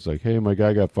there. It's like, hey, my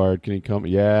guy got fired. Can he come?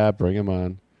 Yeah, bring him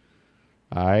on.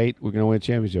 All right, we're going to win a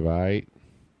championship. All right.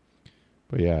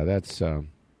 But, yeah, it's going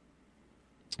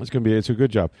to be – it's a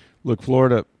good job. Look,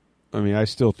 Florida – I mean, I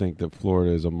still think that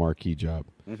Florida is a marquee job.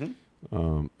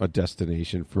 Mm-hmm. A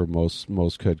destination for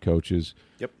most head coaches.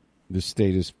 Yep. The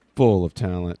state is full of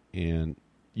talent, and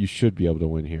you should be able to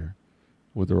win here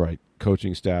with the right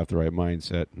coaching staff, the right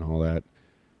mindset, and all that.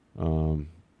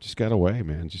 Just got away,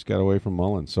 man. Just got away from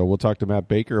Mullen. So we'll talk to Matt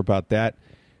Baker about that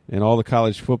and all the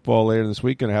college football later this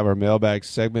week. Going to have our mailbag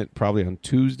segment probably on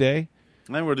Tuesday.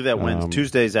 And then we'll do that Wednesday.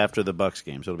 Tuesdays after the Bucs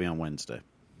game, so it'll be on Wednesday.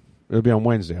 It'll be on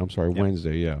Wednesday. I'm sorry,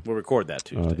 Wednesday, yeah. We'll record that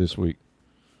Tuesday. This week.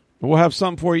 And we'll have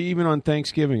something for you even on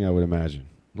Thanksgiving, I would imagine.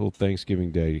 A little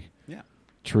Thanksgiving Day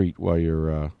treat while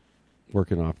you're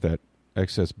working off that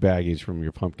excess baggage from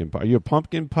your pumpkin pie. Are you a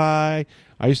pumpkin pie?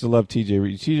 I used to love T.J.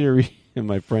 Reeves. T.J. Reeves and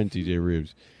my friend T.J.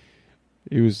 Reeves.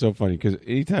 He was so funny because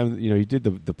anytime, he did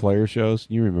the player shows.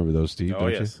 You remember those, Steve,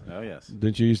 don't you? Oh, yes.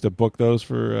 Didn't you used to book those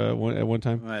for at one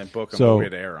time? I book them, but we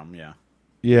had to air them, yeah.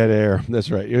 Yeah, to air them. That's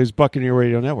right. It was Buccaneer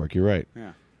Radio Network. You're right.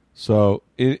 Yeah. So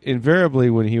invariably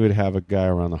when he would have a guy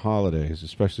around the holidays,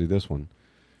 especially this one,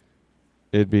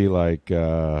 it'd be like,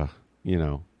 whoever.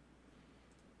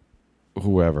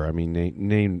 I mean,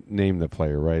 name the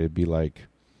player, right? It'd be like,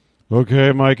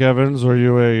 okay, Mike Evans, are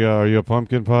you a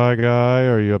pumpkin pie guy?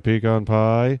 Are you a pecan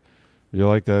pie? Do you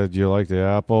like the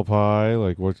apple pie?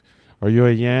 Like, what? Are you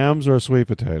a yams or a sweet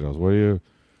potatoes? What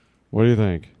do you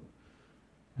think?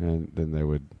 And then they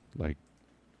would like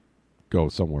go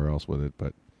somewhere else with it.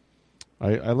 But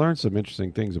I learned some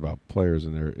interesting things about players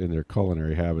in their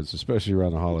culinary habits, especially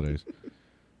around the holidays.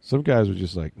 Some guys were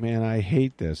just like, man, I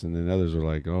hate this. And then others are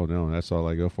like, oh, no, that's all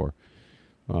I go for.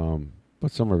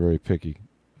 But some are very picky.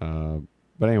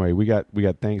 But anyway, we got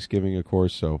Thanksgiving, of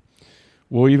course, so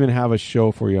we'll even have a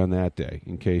show for you on that day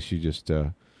in case you just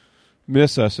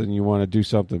miss us and you want to do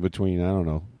something between, I don't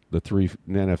know, the 3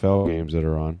 NFL games that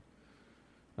are on.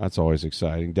 That's always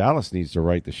exciting. Dallas needs to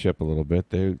right the ship a little bit.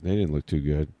 They didn't look too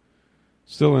good.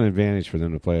 Still an advantage for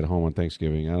them to play at home on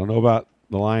Thanksgiving. I don't know about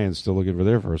the Lions still looking for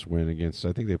their first win against,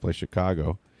 I think they play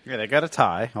Chicago. Yeah, they got a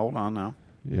tie. Hold on now.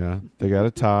 Yeah, they got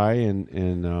a tie,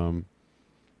 and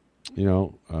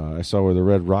I saw where the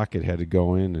Red Rocket had to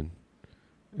go in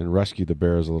and rescue the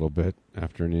Bears a little bit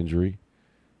after an injury.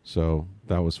 So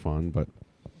that was fun. But,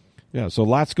 yeah, so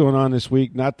lots going on this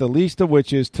week, not the least of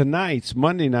which is tonight's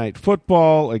Monday Night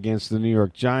Football against the New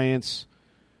York Giants.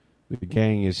 The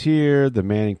gang is here. The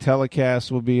Manning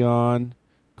telecast will be on.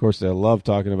 Of course, they love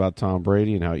talking about Tom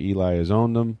Brady and how Eli has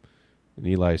owned them. And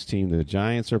Eli's team, the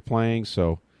Giants, are playing.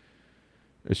 So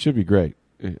it should be great.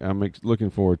 I'm looking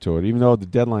forward to it, even though the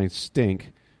deadlines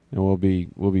stink, and we'll be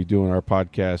doing our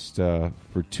podcast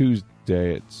for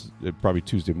Tuesday. It's probably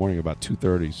Tuesday morning about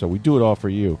 2:30. So we do it all for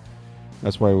you.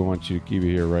 That's why we want you to keep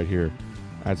it here, right here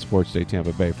at Sports Day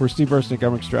Tampa Bay. For Steve Bursnick,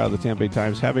 I'm Rick Stroud of the Tampa Bay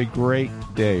Times. Have a great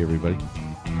day, everybody.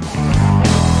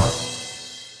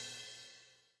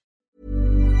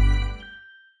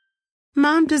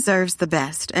 Mom deserves the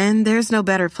best, and there's no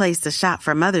better place to shop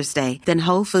for Mother's Day than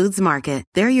Whole Foods Market.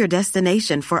 They're your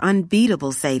destination for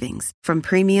unbeatable savings, from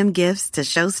premium gifts to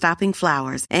show-stopping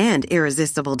flowers and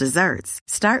irresistible desserts.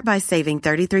 Start by saving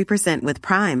 33% with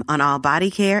Prime on all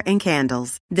body care and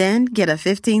candles. Then get a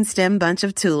 15-stem bunch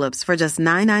of tulips for just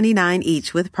 $9.99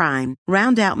 each with Prime.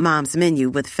 Round out Mom's menu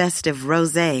with festive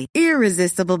rosé,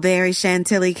 irresistible berry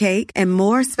chantilly cake, and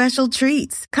more special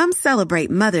treats. Come celebrate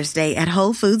Mother's Day at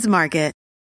Whole Foods Market.